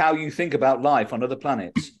change how you think about life on other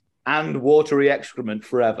planets and watery excrement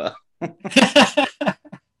forever.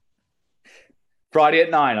 Friday at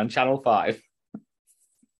 9 on Channel 5.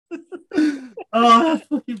 Oh, that's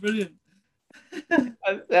fucking brilliant.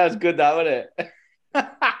 That was good, that, wasn't it?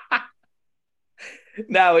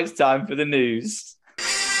 Now it's time for the news.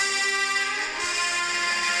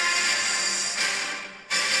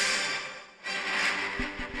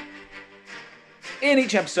 In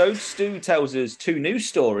each episode, Stu tells us 2 news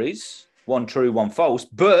stories, one true, one false.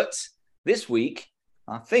 But this week,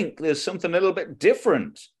 I think there's something a little bit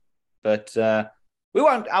different. But I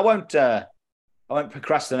won't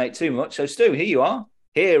procrastinate too much. So, Stu, here you are.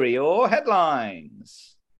 Here are your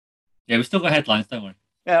headlines. Yeah, we've still got headlines, don't we?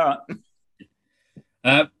 Yeah, all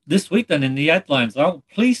right. This week, then, in the headlines,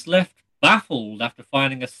 police left baffled after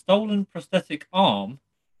finding a stolen prosthetic arm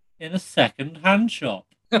in a second-hand shop.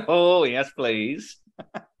 Oh, yes, please.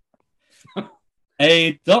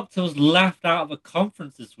 A doctor was laughed out of a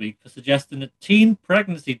conference this week for suggesting that teen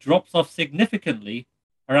pregnancy drops off significantly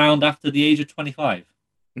around after the age of 25.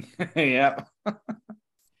 Yeah.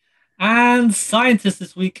 And scientists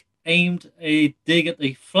this week aimed a dig at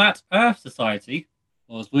the Flat Earth Society,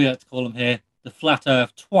 or as we like to call them here, the Flat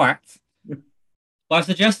Earth Twats, by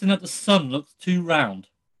suggesting that the sun looks too round.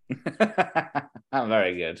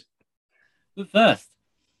 Very good. But first,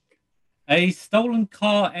 a stolen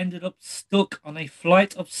car ended up stuck on a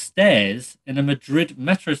flight of stairs in a Madrid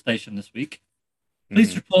metro station this week.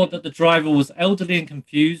 Police report that the driver was elderly and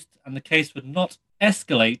confused, and the case would not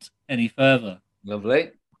escalate any further.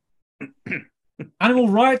 Lovely. Animal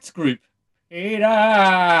rights group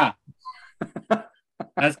PETA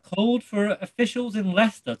has called for officials in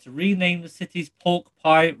Leicester to rename the city's pork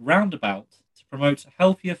pie roundabout to promote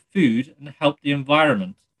healthier food and help the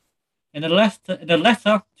environment. In a letter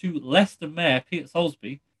to Leicester Mayor Peter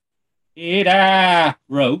Soulsby, PETA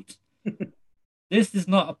wrote, "This is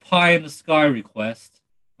not a pie in the sky request,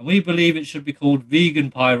 and we believe it should be called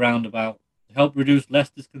Vegan Pie Roundabout to help reduce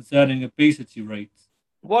Leicester's concerning obesity rates."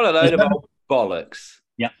 What a load of old bollocks.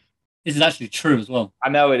 Yeah, this is actually true as well. I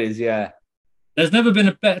know it is, yeah. There's never been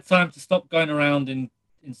a better time to stop going around in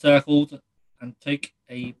circles and take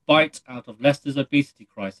a bite out of Leicester's obesity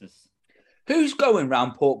crisis. Who's going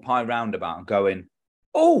round Pork Pie Roundabout and going,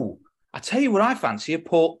 "Oh, I tell you what, I fancy a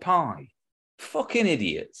pork pie"? Fucking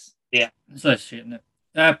idiots. Yeah, it's that shit, isn't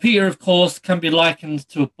it? Peter, of course, can be likened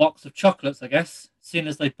to a box of chocolates, I guess, seeing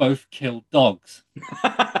as they both kill dogs.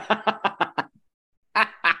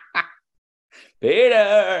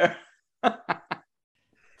 Peter!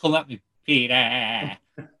 Come at me, Peter.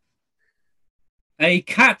 A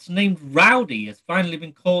cat named Rowdy has finally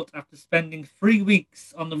been caught after spending 3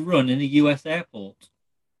 weeks on the run in a US airport.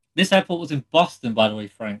 This airport was in Boston, by the way,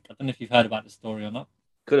 Frank. I don't know if you've heard about this story or not.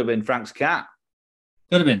 Could have been Frank's cat.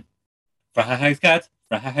 Could have been. Frags cat,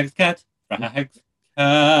 frags cat, frags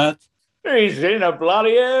cat. He's in a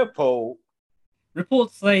bloody airport.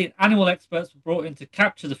 Reports say animal experts were brought in to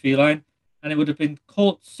capture the feline, and it would have been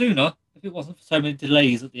caught sooner if it wasn't for so many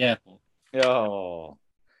delays at the airport. Oh.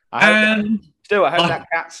 I hope that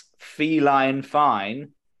cat's feline fine.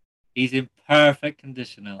 He's in perfect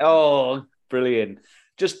condition now. Oh, brilliant.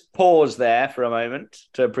 Just pause there for a moment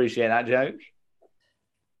to appreciate that joke.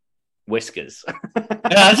 Whiskers.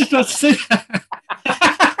 Yeah, I just got to say that.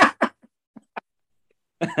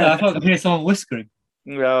 I thought I could hear someone whispering.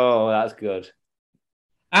 Oh, that's good.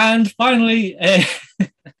 And finally, a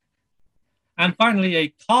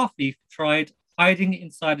car thief tried hiding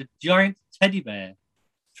inside a giant teddy bear.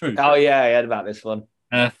 True. Oh, yeah, I heard about this one.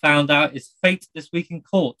 Found out his fate this week in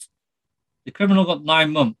court. The criminal got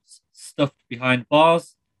 9 months stuffed behind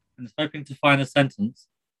bars and is hoping to find a sentence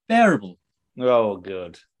bearable. Oh,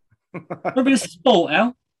 good. A bit of sport,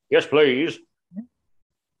 Al. Yes, please.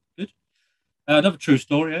 Good. Another true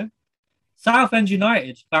story, eh? Southend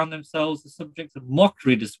United found themselves the subject of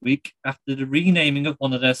mockery this week after the renaming of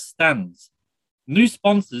one of their stands. New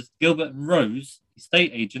sponsors, Gilbert and Rose,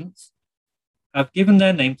 estate agents, have given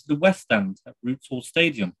their name to the West Stand at Roots Hall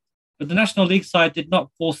Stadium. But the National League side did not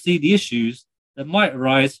foresee the issues that might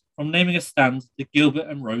arise from naming a stand the Gilbert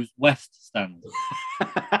and Rose West Stand.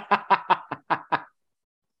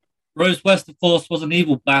 Rose West, of course, was an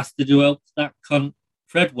evil bastard who helped that cunt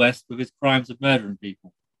Fred West with his crimes of murdering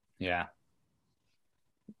people. Yeah.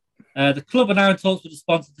 The club are now in talks with the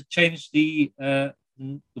sponsor to change the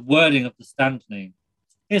wording of the stand name.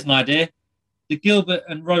 Here's an idea. The Gilbert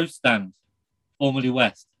and Rose Stand, formerly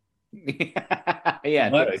West. Yeah,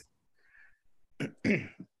 true.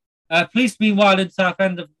 Police, meanwhile, in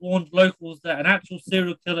Southend have warned locals that an actual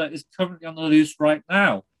serial killer is currently on the loose right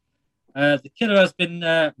now. The killer has been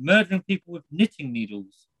murdering people with knitting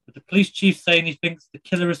needles, with the police chief saying he thinks the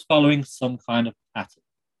killer is following some kind of pattern.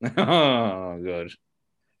 Oh, good.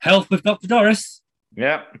 Health with Dr. Doris.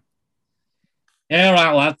 Yep. Yeah,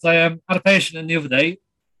 right, lads. I had a patient in the other day,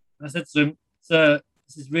 and I said to him, "Sir,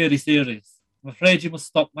 this is really serious. I'm afraid you must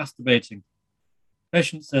stop masturbating." The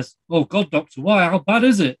patient says, "Oh, God, doctor, why? How bad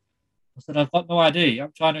is it?" I said, "I've got no idea.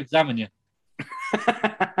 I'm trying to examine you."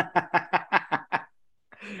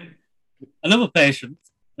 Another patient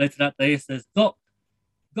later that day says, "Doc,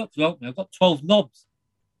 you've got to help me. I've got 12 knobs."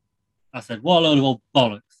 I said, "What a load of old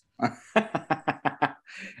bollocks."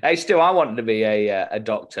 Hey, Stu, I wanted to be a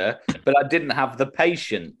doctor, but I didn't have the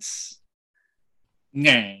patience.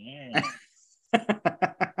 Nah.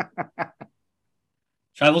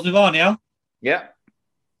 Travels with Arnie, Yeah.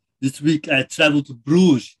 This week I traveled to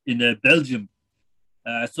Bruges in Belgium.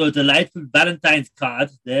 I saw a delightful Valentine's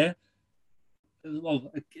card there.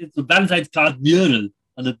 Well, it's a Valentine's card mural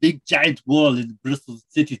on a big giant wall in the Brussels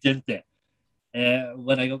city centre.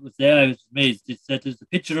 When I was there, I was amazed. It said there's a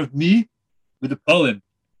picture of me with a poem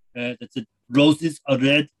that said, "Roses are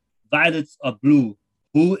red, violets are blue.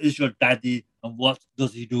 Who is your daddy and what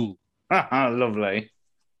does he do?" Lovely.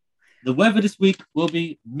 The weather this week will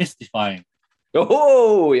be mystifying.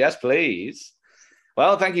 Oh, yes, please.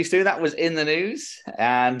 Well, thank you, Stu. That was in the news.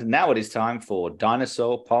 And now it is time for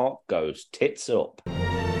Dinosaur Park Goes Tits Up.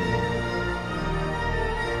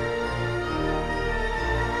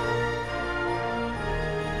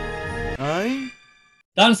 Aye?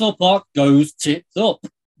 Dinosaur Park Goes Tits Up.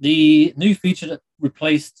 The new feature that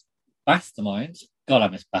replaced Mastermind. God, I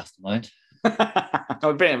miss Mastermind.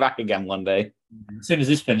 I'll bring it back again one day. As soon as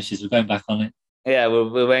this finishes, we're going back on it. Yeah,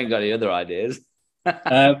 we ain't got any other ideas.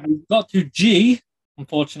 We've got to G.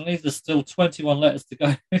 Unfortunately, there's still 21 letters to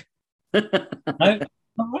go. No,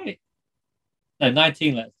 not right. No,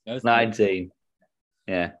 19 letters to go. 19.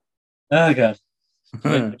 Yeah. Oh, God.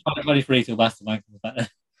 23 till Mastermind comes back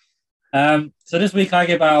there. So this week I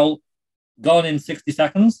give out Gone in 60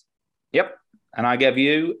 Seconds. Yep. And I gave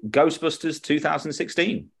you Ghostbusters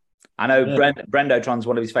 2016. I know Brendotron's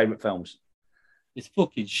one of his favourite films. It's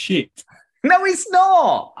fucking shit. No, it's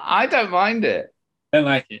not. I don't mind it. Don't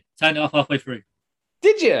like it. Turned it off halfway through.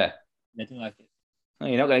 Did you? Yeah, didn't like it. Oh,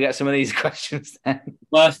 you're not going to get some of these questions then.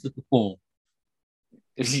 Worst of the four.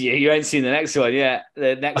 Yeah, you ain't seen the next one yet.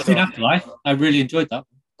 The next I've seen one. Afterlife. I really enjoyed that.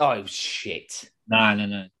 Oh, shit.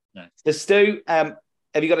 No. So, Stu, have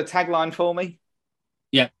you got a tagline for me?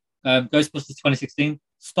 Yeah. Ghostbusters 2016.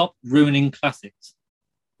 Stop ruining classics.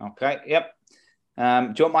 Okay, yep. Do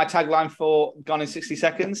you want my tagline for Gone in 60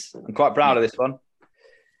 Seconds? I'm quite proud of this one.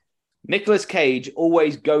 Nicolas Cage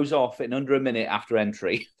always goes off in under a minute after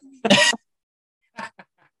entry.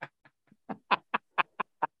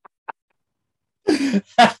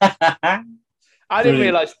 I didn't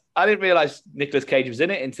realize Nicolas Cage was in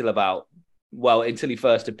it until about Well, until he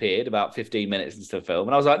first appeared about 15 minutes into the film.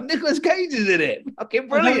 And I was like, Nicolas Cage is in it. Fucking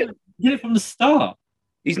brilliant. Get it from the start.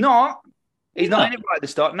 He's not. He's Yeah. not in it right at the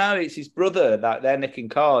start. No, it's his brother that they're nicking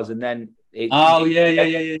cars. And then Yeah.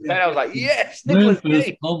 Then I was like, yes, Nicolas Memphis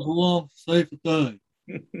Cage. comes along to save the day.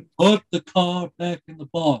 Put the car back in the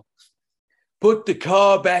box. Put the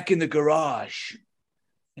car back in the garage.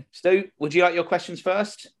 Stu, would you like your questions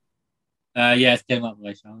first? Yes, game up the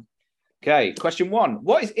way, shall we? Okay, question 1.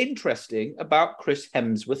 What is interesting about Chris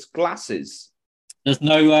Hemsworth's glasses? There's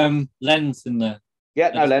no lens in there.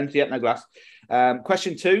 Yeah, no lens. Yeah, no glass.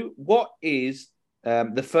 Question 2. What is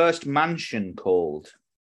the first mansion called?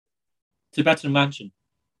 Tibetan Mansion.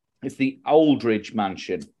 It's the Aldridge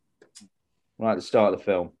Mansion. Right at the start of the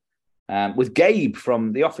film. With Gabe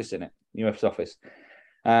from The Office in it. UF's Office.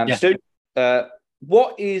 Yeah. Stu,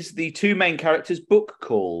 what is the two main characters' book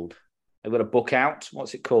called? They've got a book out.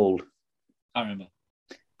 What's it called? Can't remember.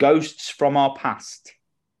 Ghosts from Our Past.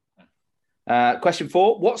 Question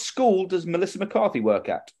 4. What school does Melissa McCarthy work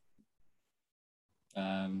at?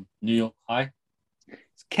 New York High.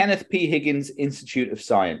 It's Kenneth P. Higgins Institute of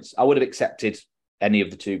Science. I would have accepted any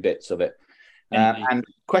of the two bits of it. And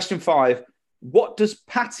question 5. What does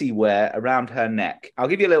Patty wear around her neck? I'll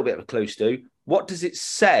give you a little bit of a clue, Stu. What does it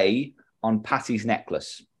say on Patty's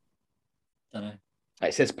necklace? Don't know.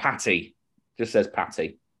 It says Patty. Just says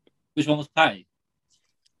Patty. Which one was Patty?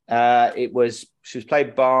 She was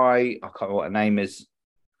played by, I can't remember what her name is.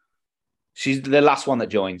 She's the last one that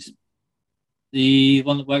joins. The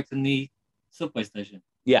one that works in the subway station.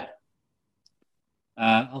 Yeah.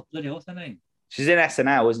 Bloody hell, what's her name? She's in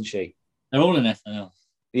SNL, isn't she? They're all in SNL.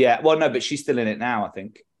 Yeah. Well, no, but she's still in it now, I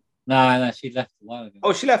think. No, she left a while ago.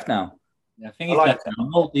 Oh, she left now. Yeah, I think he's left now.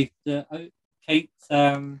 Oh, Kate. Kate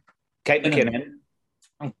McKinnon.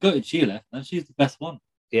 I'm gutted she left, and she's the best one.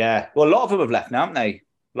 Yeah. Well, a lot of them have left now, haven't they?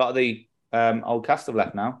 A lot of the old cast have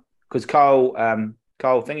left now because Carl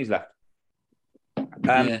Thingy's left.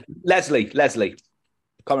 Leslie. I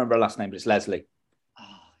can't remember her last name, but it's Leslie.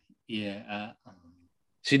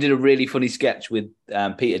 She did a really funny sketch with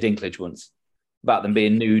Peter Dinklage once about them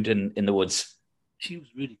being nude and in the woods. She was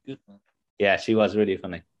really good, man. Yeah, she was really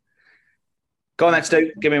funny. Go on then,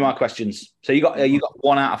 Stu. Give me my questions. So you got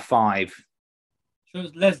 1 out of 5. So it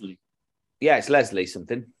was Leslie. Yeah, it's Leslie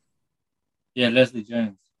something. Yeah, Leslie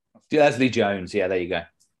Jones. Leslie Jones. Yeah, there you go.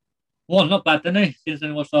 Well, not bad, didn't he? Since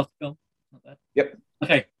I watched after film. Not bad. Yep.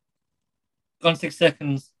 Okay. Gone 6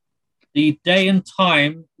 seconds. The day and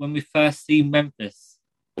time when we first see Memphis.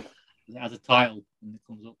 It has a title when it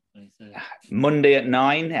comes up. When he says, Monday at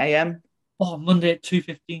 9 a.m. Oh, Monday at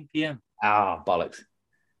 2:15 p.m. Ah, bollocks.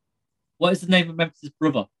 What is the name of Memphis'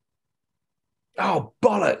 brother? Oh,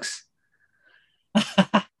 bollocks.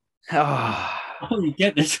 Oh, you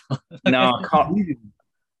get this one. No, I can't.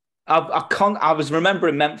 I can't. I was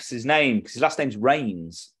remembering Memphis's name because his last name's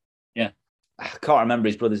Rains. Yeah. I can't remember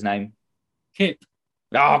his brother's name. Kip.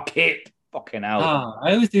 Oh, Kip. Fucking hell.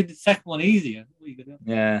 I always do the second one easier.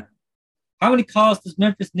 Yeah. How many cars does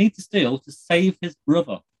Memphis need to steal to save his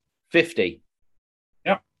brother? 50.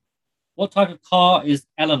 Yep. What type of car is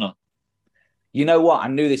Eleanor? You know what? I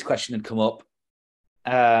knew this question had come up.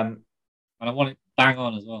 And I want it bang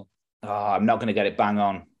on as well. Oh, I'm not going to get it bang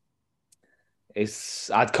on. I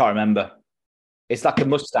can't remember. It's like a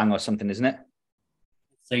Mustang or something, isn't it?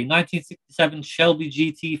 It's a 1967 Shelby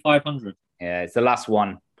GT 500. Yeah, it's the last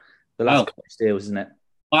one. The last couple of steals, isn't it?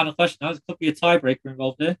 Final question. Now, there's a couple of tiebreaker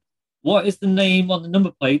involved here. What is the name on the number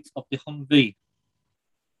plate of the Humvee?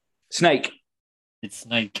 Snake. It's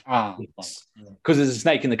Snake. Ah, because there's a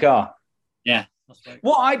snake in the car. Yeah, that's right.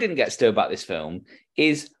 What I didn't get still about this film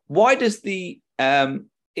is why does the main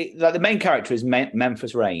character is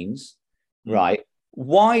Memphis Raines, right?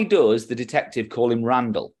 Why does the detective call him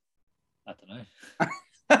Randall? I don't know.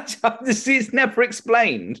 It's never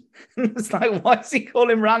explained. It's like, why does he call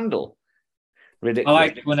him Randall? Ridiculous. I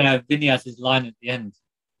like when Vinny has his line at the end.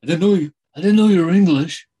 I didn't know you were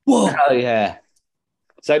English. Whoa. Oh, yeah.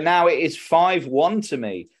 So now it is 5-1 to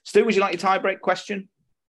me. Stu, would you like your tiebreak question?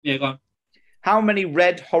 Yeah, go on. How many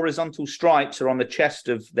red horizontal stripes are on the chest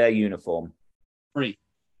of their uniform? 3.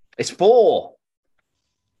 It's 4.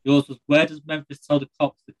 Yours was, where does Memphis tell the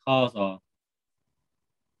cops the cars are?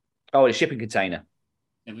 Oh, a shipping container.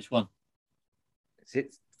 Yeah, which one? Is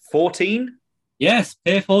it 14? Yes,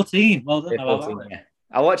 Pier 14. Well done. Pier 14, yeah.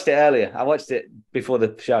 I watched it earlier. I watched it before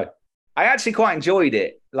the show. I actually quite enjoyed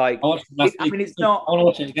it. Like, I watched it last week. I mean, it's not. I want to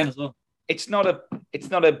watch it again as well. It's not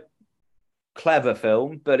a clever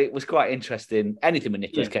film, but it was quite interesting. Anything with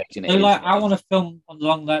Nicolas Cage in it. So, like, I want a film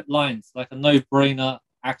along that lines, like a no-brainer,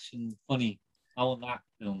 action, funny. I want that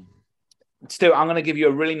film. Stu, I'm going to give you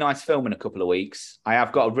a really nice film in a couple of weeks. I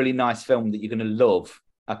have got a really nice film that you're going to love.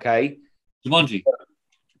 Okay. Jumanji.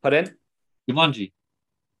 Pardon? Jumanji.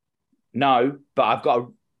 No, but I've got a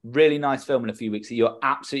really nice film in a few weeks that you're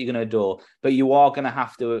absolutely going to adore. But you are going to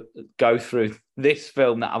have to go through this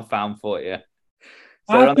film that I've found for you.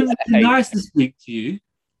 So I've been nice to speak to you.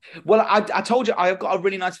 Well, I told you I've got a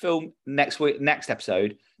really nice film next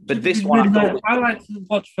episode. But this one, I like to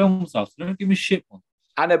watch films off, so don't give me shit one.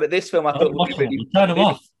 I know, but this film I thought would be really, turn them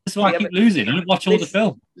off. That's why I keep losing. I don't watch all the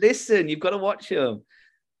film. Listen, you've got to watch them.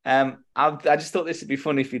 I just thought this would be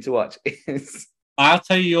funny for you to watch. I'll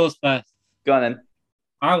tell you yours first. Go on then.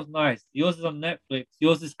 I was nice. Yours is on Netflix.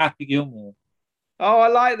 Yours is Happy Gilmore. Oh, I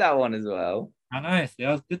like that one as well. I know. See,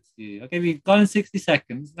 I was good to you. I gave you Gone in 60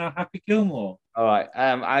 Seconds. Now Happy Gilmore. All right.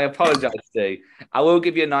 I apologize, Stu. I will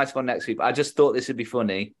give you a nice one next week, but I just thought this would be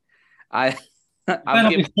funny. I'm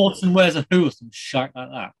giving Fortune Wears a Who or some shit like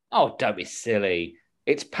that. Oh, don't be silly.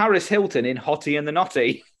 It's Paris Hilton in Hottie and the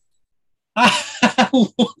Nottie.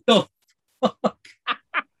 What the fuck?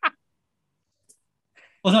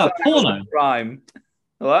 Was that a porno? Rhyme.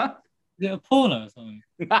 What? Is it a porno or something?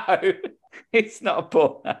 No, it's not a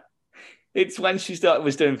porno. It's when she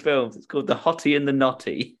was doing films. It's called The Hottie and the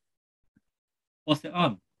Nottie. What's it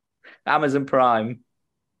on? Amazon Prime.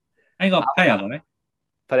 I ain't got to pay, have I?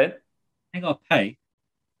 Pardon? I ain't got to pay.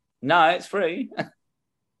 No, it's free.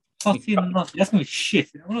 Hottie and the Nottie. That's going to be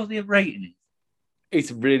shit. I wonder what the rating is.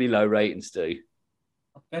 It's really low rating, Stu.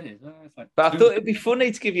 I bet it is. It's like but I thought it'd be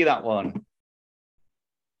funny to give you that one.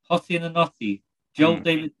 Hottie and the Nottie. Joel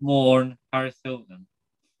David Moore and Paris Hilton.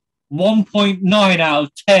 1.9 out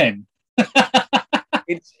of 10. I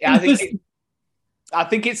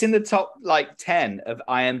think it's in the top 10 of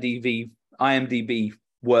IMDb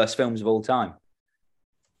worst films of all time.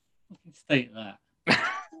 I can state that.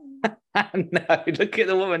 No, look at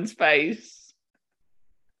the woman's face.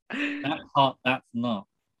 That's hot. That's not.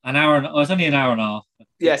 An hour and it's only an hour and a half.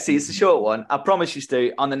 Yeah, see, it's a short one. I promise you,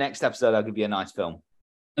 Stu, on the next episode, I'll give you a nice film.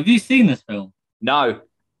 Have you seen this film? No.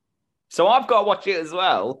 So I've got to watch it as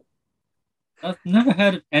well. I've never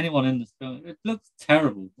heard of anyone in this film. It looks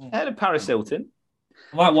terrible. I heard of Paris Hilton.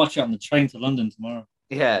 I might watch it on the train to London tomorrow.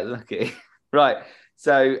 Yeah, lucky. Right.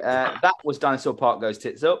 So that was Dinosaur Park Goes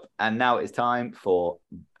Tits Up. And now it's time for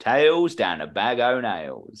Tales Down a Bag o'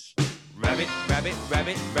 Nails. Rabbit, rabbit,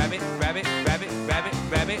 rabbit, rabbit, rabbit, rabbit, rabbit,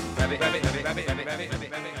 rabbit, rabbit, rabbit, rabbit, rabbit, rabbit, rabbit,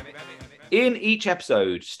 rabbit. In each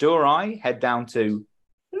episode, Stu or I head down to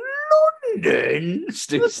London.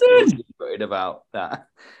 Stu's worried about that,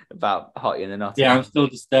 about Hottie and the Nottie. Yeah, I'm still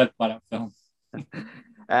disturbed by that film.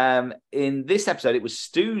 In this episode, it was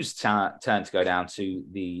Stu's turn to go down to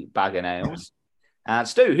the Bag o' Nails. And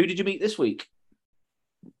Stu, who did you meet this week?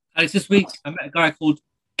 Alex, this week I met a guy called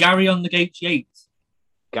Gary on the Gates Yates.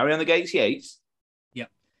 Gary on the Gates Yates? Yeah.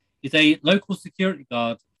 He's a local security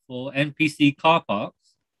guard for NPC car parks.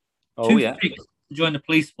 Oh, yeah. To join the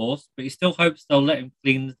police force, but he still hopes they'll let him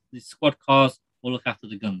clean the squad cars or look after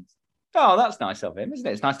the guns. Oh, that's nice of him, isn't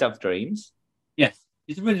it? It's nice to have dreams. Yes.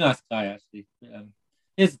 He's a really nice guy, actually.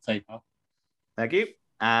 Here's the tape out. Thank you.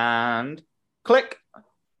 And click.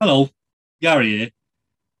 Hello, Gary here.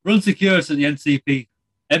 Run security at the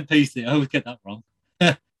NPC. I always get that wrong.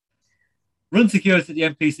 Run security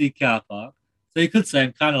at the NPC car park. So you could say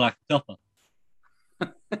I'm kind of like a copper.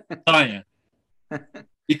 Can't you?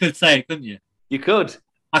 You could say it, couldn't you? You could.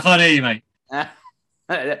 I can't hear you, mate.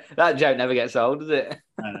 That joke never gets old, does it?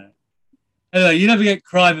 Anyway, you never get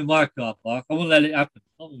crime in my car park. I won't let it happen.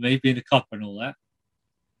 Not with me being a copper and all that.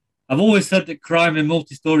 I've always said that crime in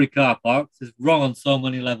multi-story car parks is wrong on so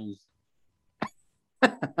many levels.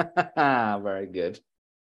 Very good.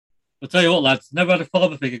 I'll tell you what, lads, never had a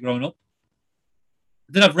father figure growing up.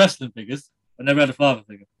 I did have wrestling figures, but never had a father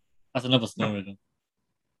figure. That's another story, though.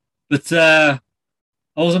 But I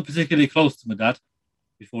wasn't particularly close to my dad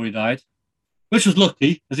before he died, which was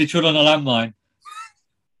lucky, as he trod on a landmine.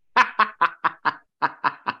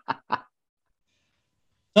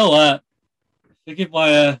 So, forgive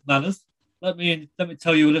my manners. Let me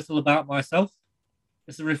tell you a little about myself.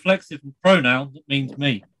 It's a reflexive pronoun that means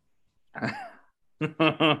me.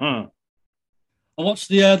 I watched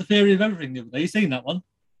the Theory of Everything the other day. You seen that one?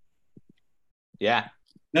 Yeah.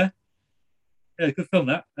 Yeah, good film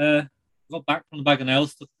that. Got back from the Bag of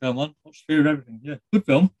Nails, took the film on, watched Theory of Everything. Yeah, good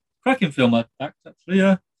film. Cracking film, in fact,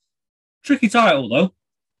 actually. Tricky title, though.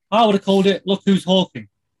 I would have called it Look Who's Hawking.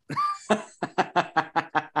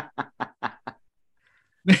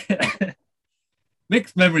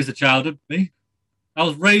 Mixed memories of childhood, me. I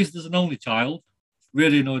was raised as an only child.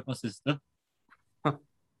 Really annoyed my sister.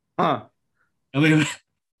 Huh. And we were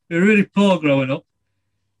really poor growing up.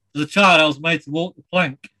 As a child, I was made to walk the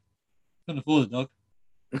plank. Couldn't afford a dog.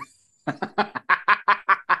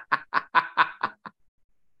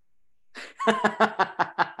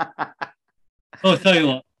 Oh, I'll tell you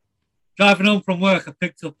what. Driving home from work, I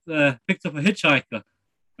picked up a hitchhiker.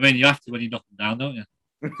 I mean, you have to when you knock them down, don't you?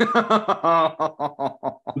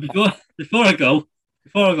 Before I go,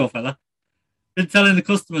 fella, been telling the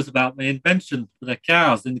customers about my invention for their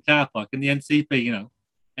cars in the car park in the NCP,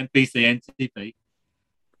 NPC, NCP.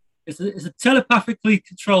 It's a telepathically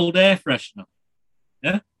controlled air freshener.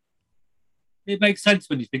 Yeah? It makes sense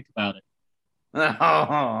when you think about it.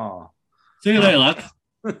 See you later, lads.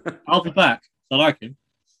 I'll be back. I like him.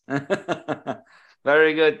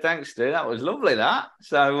 Very good. Thanks, Stu. That was lovely, that.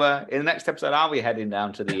 So in the next episode, I'll be heading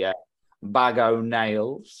down to the Bag O'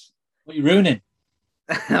 Nails. What are you ruining?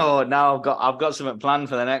 Oh, no, I've got something planned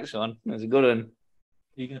for the next one. It's a good one.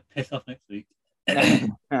 You're going to piss off next week.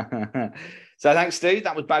 So thanks, Stu.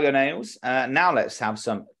 That was Bag O' Nails. Now let's have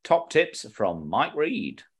some top tips from Mike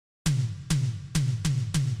Reed.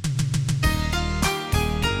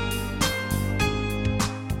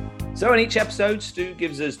 So in each episode, Stu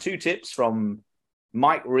gives us 2 tips from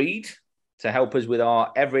Mike Reed to help us with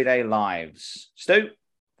our everyday lives. Stu,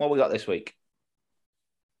 what we got this week?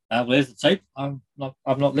 Well, here's the tape. I've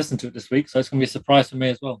not listened to it this week, so it's going to be a surprise for me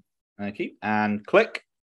as well. Thank you. And click.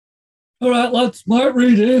 All right, lads. Mike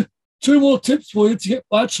Reed here. 2 more tips for you to get...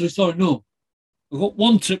 Actually, sorry, no. I've got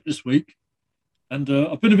 1 tip this week, and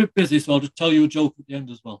I've been a bit busy, so I'll just tell you a joke at the end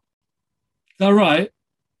as well. Is that right?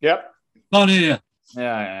 Yep. Can't hear you.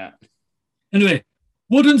 Yeah. Anyway,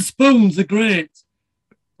 wooden spoons are great.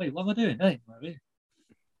 Wait, what am I doing? Hey,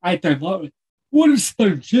 I don't like wooden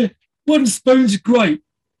spoons, yeah? Wooden spoons are great.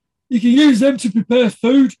 You can use them to prepare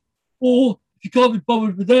food, or if you can't be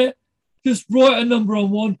bothered with that, just write a number on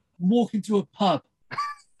one and walk into a pub.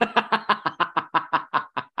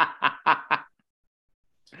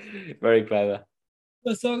 Very clever.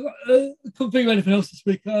 So I couldn't think of anything else this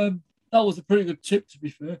week. That was a pretty good tip, to be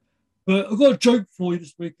fair. But I've got a joke for you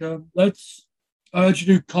this week, lads. I heard you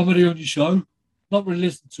do comedy on your show. Not really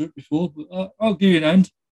listened to it before, but I'll give you an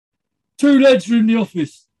hand. 2 lads are in the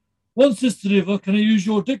office. One says to the other, "Can I use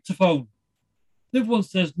your dictaphone?" The other one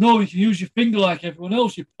says, "No, you can use your finger like everyone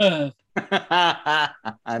else, you perv."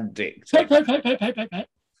 And dick. Pet.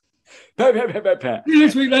 See you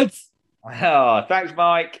next week, lads. Oh, thanks,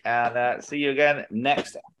 Mike. And see you again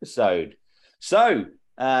next episode. So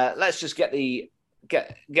let's just get the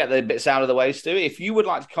bits out of the way, Stu. If you would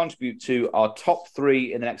like to contribute to our top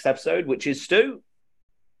 3 in the next episode, which is, Stu?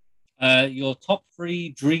 Your top 3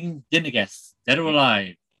 dream dinner guests, dead or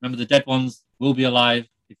alive. Remember, the dead ones will be alive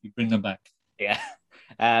if you bring them back. Yeah.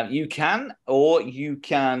 You can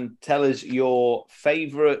tell us your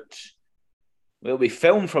favourite. It'll be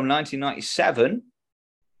film from 1997.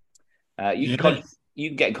 You can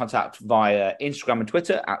get in contact via Instagram and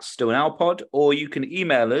Twitter at StuandAlPod, or you can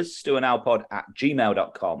email us,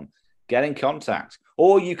 stuandalpod@gmail.com. Get in contact.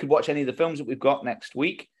 Or you could watch any of the films that we've got next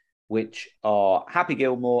week, which are Happy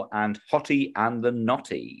Gilmore and Hottie and the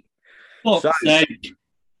Nottie.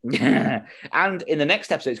 Yeah. And in the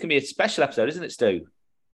next episode, it's going to be a special episode, isn't it, Stu?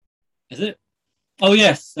 Is it? Oh,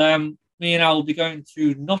 yes. Me and Al will be going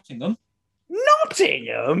to Nottingham.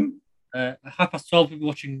 Nottingham? At 12:30, we'll be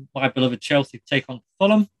watching my beloved Chelsea take on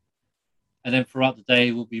Fulham. And then throughout the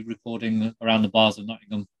day, we'll be recording around the bars of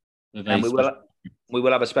Nottingham. And we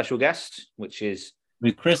will have a special guest, which is...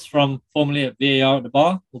 with Chris from formerly at VAR at the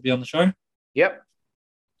Bar will be on the show. Yep.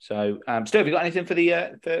 So, Stu, have you got anything for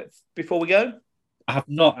the before we go? I have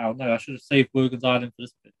not, Al. No, I should have saved Wogan's Island for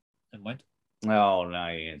this bit. Never mind. Oh, no,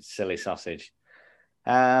 you silly sausage.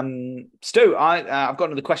 Stu, I've got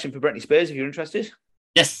another question for Brittany Spears, if you're interested.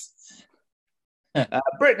 Yes.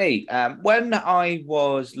 Brittany, when I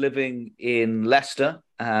was living in Leicester,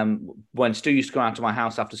 when Stu used to come out to my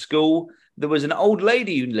house after school, there was an old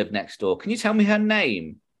lady who lived next door. Can you tell me her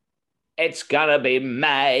name? It's gonna be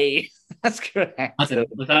May. That's correct. Was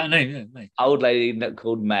that her name? Yeah, May. Old lady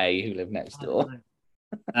called May who lived next door.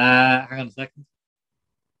 Hang on a second.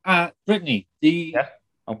 Brittany, I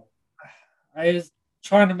was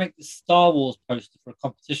trying to make the Star Wars poster for a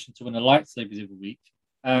competition to win a lightsabers every week.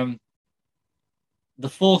 The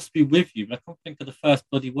Force be with you, but I can't think of the first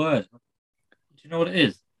bloody word. Do you know what it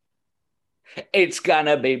is? It's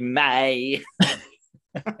gonna be May.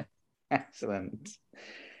 Excellent.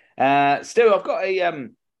 Stu, I've got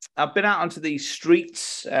I've been out onto the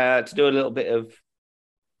streets to do a little bit of,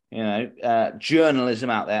 journalism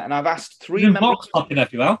out there, and I've asked 3 members. Vox popping,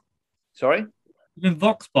 have you, Al? Sorry? You've been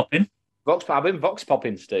Vox popping? I've been Vox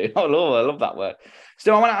popping, Stu. Oh, Lord, I love that word.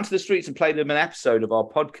 Stu, I went out onto the streets and played them an episode of our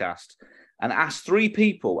podcast. and asked 3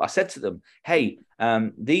 people. I said to them, hey,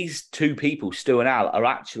 these 2 people, Stu and Al, are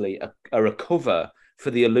actually a cover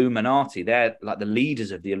for the Illuminati. They're like the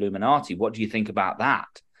leaders of the Illuminati. What do you think about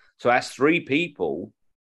that? So I asked 3 people,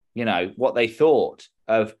 what they thought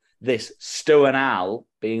of this Stu and Al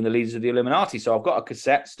being the leaders of the Illuminati. So I've got a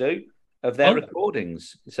cassette, Stu, of their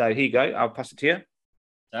recordings. So here you go. I'll pass it to you.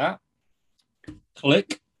 That.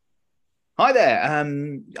 Click. Hi there.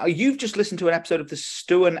 You've just listened to an episode of the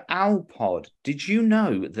Stu and Al pod. Did you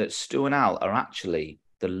know that Stu and Al are actually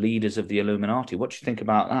the leaders of the Illuminati? What do you think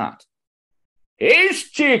about that?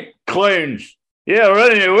 He's chick clowns. Yeah,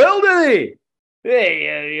 really well, do they?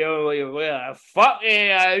 Hey, you're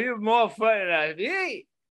fucking, you're more funny than me.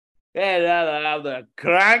 Yeah, the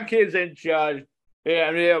crank is in charge.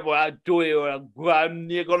 Yeah, well,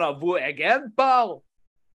 you're gonna vote again, pal.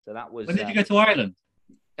 So that was. When did you go to Ireland?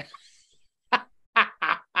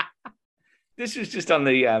 This was just on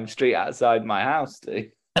the street outside my house, too.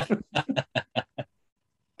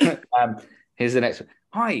 Here's the next one.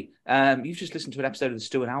 Hi, you've just listened to an episode of the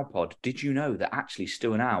Stu and Al pod. Did you know that actually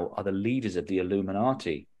Stu and Al are the leaders of the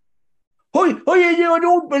Illuminati? I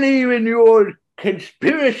don't believe in your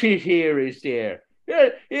conspiracy theories there.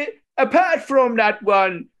 Apart from that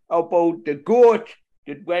one about the goat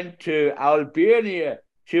that went to Albania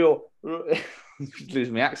to...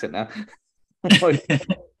 losing my accent now.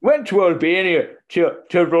 Went to Albania to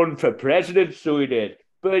run for president, so he did.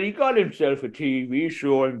 But he got himself a TV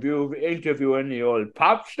show and interviewing the old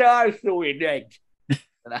pop stars, so he did.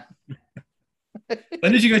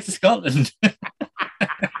 When did you go to Scotland?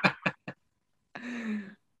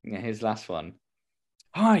 Yeah, his last one.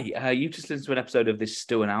 Hi, you just listened to an episode of this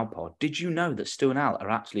Stu and Al pod. Did you know that Stu and Al are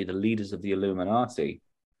actually the leaders of the Illuminati?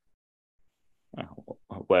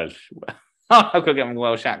 Welsh. I've got to get my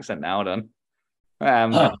Welsh accent now, done.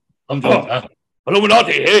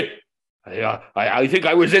 Illuminati, hey? I think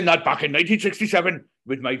I was in that back in 1967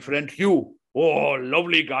 with my friend Hugh. Oh,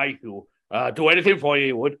 lovely guy, Hugh. Do anything for you,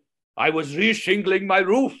 he would. I was re-shingling my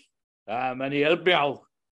roof, and he helped me out.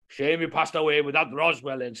 Shame he passed away with that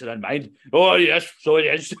Roswell incident, mind. Oh, yes, so it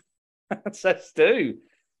is. That's Stu.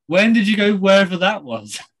 When did you go wherever that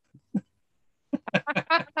was?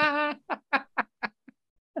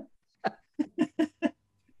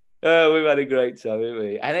 We've had a great time, haven't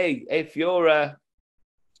we? And hey, if you're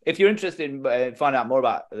interested in finding out more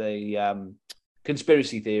about the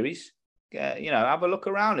conspiracy theories, have a look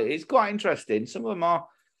around it. It's quite interesting. Some of them are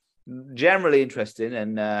generally interesting,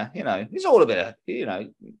 and it's all a bit of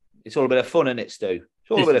it's all a bit of fun in it, Stu.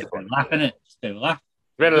 It's all a bit of fun. Laughing it, Stu. Laugh.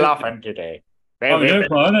 We're laughing today. Oh, you're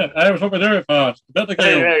fun, innit? I was over there for about the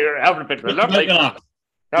game. You're having a bit of a laugh.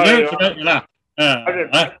 I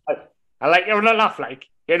like you having a laugh, like,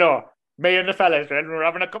 me and the fellas, when we're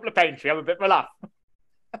having a couple of pints, we have a bit of a laugh.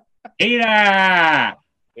 Peter!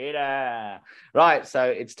 Right, so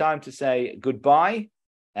it's time to say goodbye,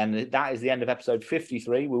 and that is the end of episode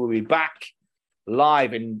 53. We will be back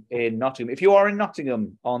live in Nottingham. If you are in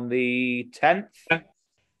Nottingham on the 10th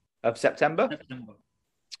of September,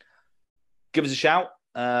 give us a shout.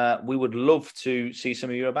 We would love to see some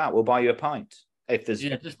of you about. We'll buy you a pint. If there's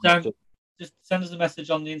just send us a message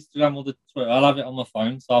on the Instagram or the Twitter. I'll have it on my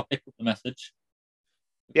phone, so I'll pick up the message.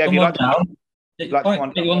 Yeah, if you like down, get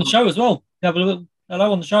you on the show as well. Have a little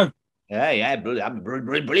hello on the show. Yeah, brilliant,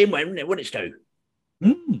 wouldn't it, Stu?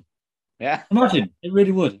 Yeah, imagine it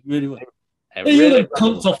really would. You're the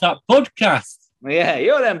cunts off that podcast. Yeah,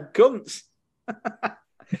 you're them cunts.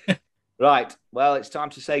 Right. Well, it's time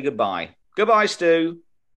to say goodbye. Goodbye, Stu.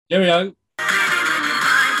 Cheerio.